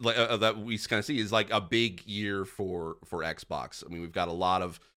at least that we kind of see is like a big year for Xbox. I mean, we've got a lot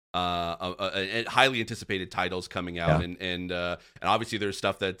of highly anticipated titles coming out, and obviously there's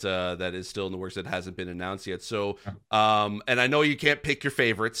stuff that is still in the works that hasn't been announced yet. So, and I know you can't pick your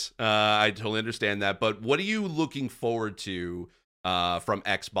favorites. I totally understand that. But what are you looking forward to from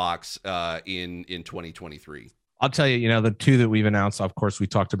Xbox in 2023? I'll tell you, the two that we've announced, of course, we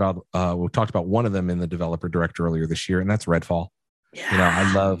talked about one of them in the developer direct earlier this year, and that's Redfall. Yeah.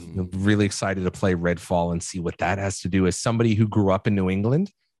 I love, really excited to play Redfall and see what that has to do. As somebody who grew up in New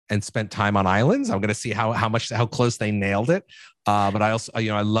England and spent time on islands, I'm going to see how close they nailed it. But I also,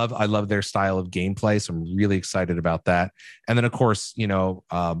 I love their style of gameplay, so I'm really excited about that. And then, of course,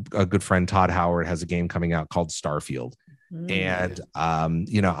 a good friend Todd Howard has a game coming out called Starfield, and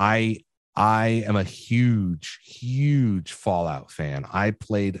I am a huge Fallout fan. I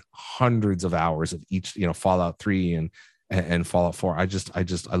played hundreds of hours of each, Fallout 3 and Fallout 4. I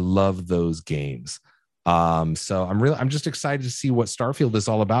love those games. So I'm just excited to see what Starfield is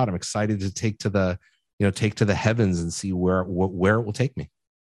all about. I'm excited to take to the heavens and see where it will take me.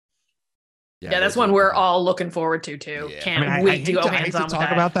 Yeah, that's one we're all looking forward to too. Yeah. Can't wait to go hands on with talk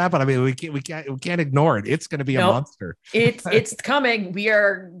about that, but I mean, we can't ignore it. It's going to be a monster. It's coming. We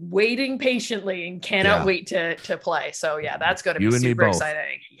are waiting patiently and cannot wait to play. So yeah, that's going to be super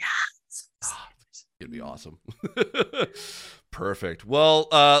exciting. Yeah, it's gonna be awesome. Perfect. Well,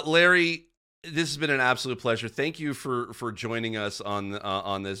 Larry, this has been an absolute pleasure. Thank you for joining us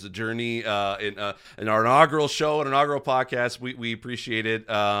on this journey in our inaugural show, an inaugural podcast. We appreciate it.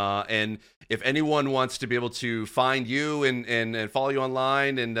 And if anyone wants to be able to find you and follow you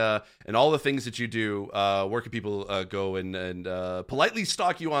online and all the things that you do, where can people go and politely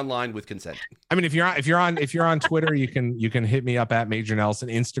stalk you online with consent? I mean, if you're on Twitter, you can hit me up at Major Nelson,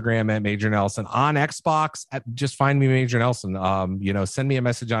 Instagram at Major Nelson, on Xbox just find me Major Nelson. Send me a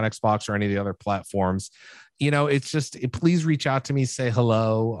message on Xbox or any of the other platforms. It's just, please reach out to me, say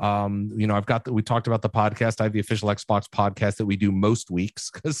hello. we talked about the podcast. I have the official Xbox podcast that we do most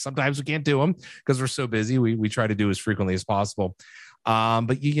weeks because sometimes we can't do them because we're so busy. We try to do as frequently as possible.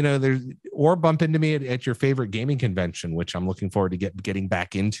 But there's, or bump into me at your favorite gaming convention, which I'm looking forward to getting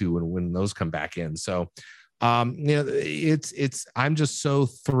back into when those come back in. So, I'm just so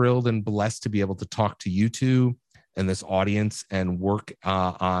thrilled and blessed to be able to talk to you two and this audience and work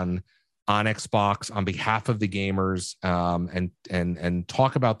on Xbox on behalf of the gamers, and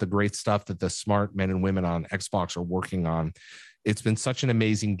talk about the great stuff that the smart men and women on Xbox are working on. It's been such an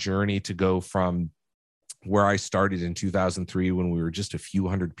amazing journey to go from where I started in 2003 when we were just a few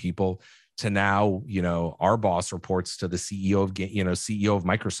hundred people to now, our boss reports to the CEO of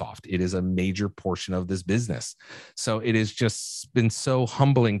Microsoft. It is a major portion of this business. So it has just been so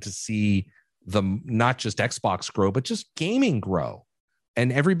humbling to see not just Xbox grow, but just gaming grow.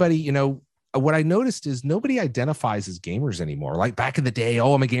 And everybody, what I noticed is nobody identifies as gamers anymore. Like back in the day,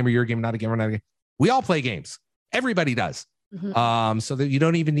 I'm a gamer, you're a gamer, not a gamer, not a gamer. We all play games. Everybody does. Mm-hmm. So that you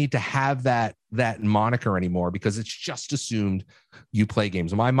don't even need to have that moniker anymore because it's just assumed you play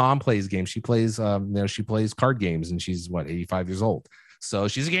games. My mom plays games. She plays, she plays card games, and she's 85 years old. So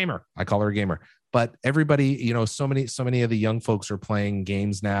she's a gamer. I call her a gamer. But everybody, so many of the young folks are playing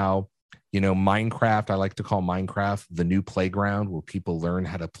games now. Minecraft, I like to call Minecraft the new playground where people learn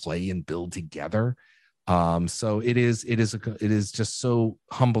how to play and build together. So it is just so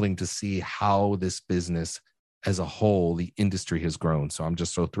humbling to see how this business as a whole, the industry has grown. So I'm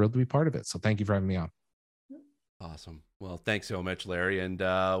just so thrilled to be part of it. So thank you for having me on. Awesome. Well, thanks so much, Larry. And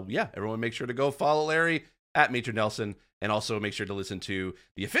everyone make sure to go follow Larry at Major Nelson, and also make sure to listen to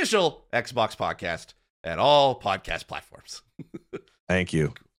the official Xbox podcast at all podcast platforms. Thank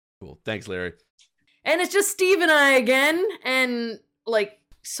you. Cool. Thanks, Larry. And it's just Steve and I again. And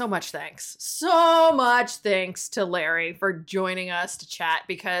so much thanks to Larry for joining us to chat,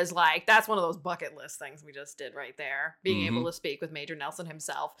 because that's one of those bucket list things we just did right there, being able to speak with Major Nelson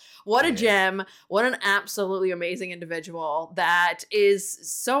himself. What a gem. What an absolutely amazing individual that is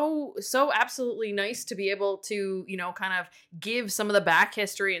so absolutely nice to be able to, kind of give some of the back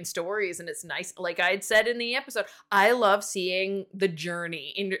history and stories. And it's nice. Like I had said in the episode, I love seeing the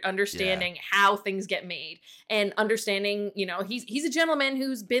journey in understanding how things get made and understanding, he's a gentleman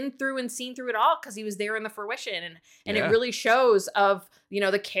who's been through and seen through it all because he was there in the fruition, and it really shows of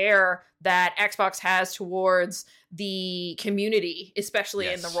the care that Xbox has towards the community, especially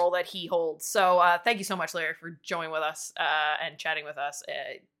in the role that he holds. So thank you so much, Larry, for joining with us and chatting with us.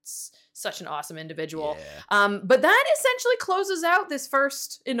 such an awesome individual. Yeah. But that essentially closes out this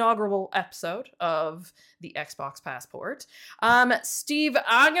first inaugural episode of the Xbox Passport. Steve,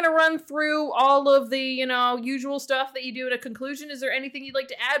 I'm going to run through all of the, usual stuff that you do at a conclusion. Is there anything you'd like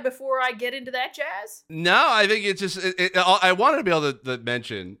to add before I get into that jazz? No, I think it's just, I wanted to be able to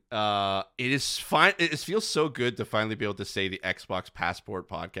mention, it is fine. It feels so good to finally be able to say the Xbox Passport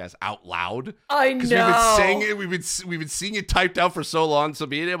podcast out loud. I know. Because we've been saying it, we've been seeing it typed out for so long. So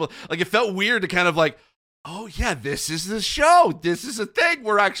being able, like, it felt weird to kind of like, oh yeah, this is the show. This is a thing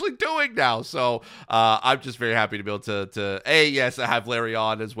we're actually doing now. So I'm just very happy to be able to yes, I have Larry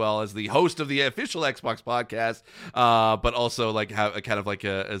on as well as the host of the official Xbox podcast, but also like have a kind of like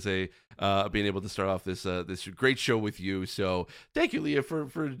as a being able to start off this great show with you. So thank you, Leah,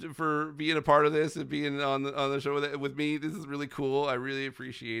 for being a part of this and being on the show with me. This is really cool. I really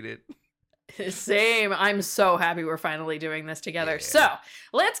appreciate it. Same. I'm so happy we're finally doing this together. Yeah. So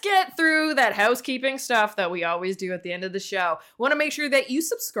let's get through that housekeeping stuff that we always do at the end of the show. Want to make sure that you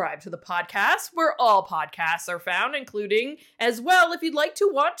subscribe to the podcast where all podcasts are found, including as well, if you'd like to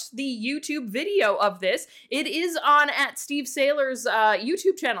watch the YouTube video of this, it is on at Steve Saylor's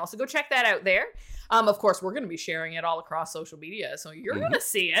YouTube channel. So go check that out there. Of course, we're going to be sharing it all across social media, so you're going to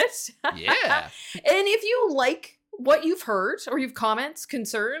see it. Yeah. And if you like what you've heard, or you've comments,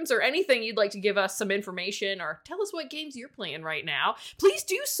 concerns, or anything you'd like to give us some information, or tell us what games you're playing right now, please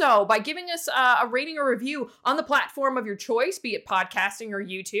do so by giving us a rating or review on the platform of your choice, be it podcasting or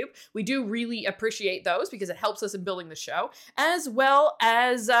YouTube. We do really appreciate those because it helps us in building the show, as well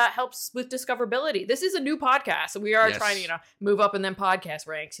as helps with discoverability. This is a new podcast, so we are trying to, move up in them podcast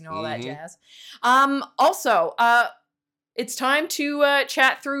ranks, all that jazz. Also, it's time to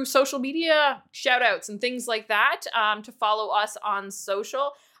chat through social media shout outs and things like that, to follow us on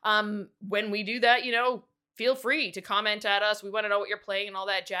social. When we do that, feel free to comment at us. We want to know what you're playing and all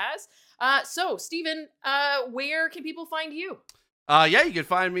that jazz. So, Steven, where can people find you? Yeah, you can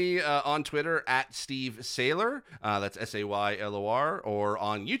find me on Twitter at Steve Saylor. That's Saylor, or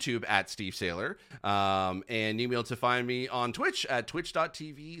on YouTube at Steve Saylor. And you'll be able to find me on Twitch at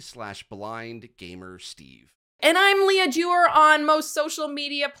twitch.tv/blindgamersteve. And I'm Leah Dewar on most social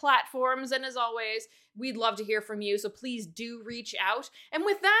media platforms. And as always, we'd love to hear from you. So please do reach out. And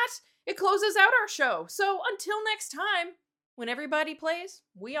with that, it closes out our show. So until next time, when everybody plays,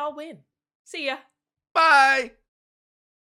 we all win. See ya. Bye.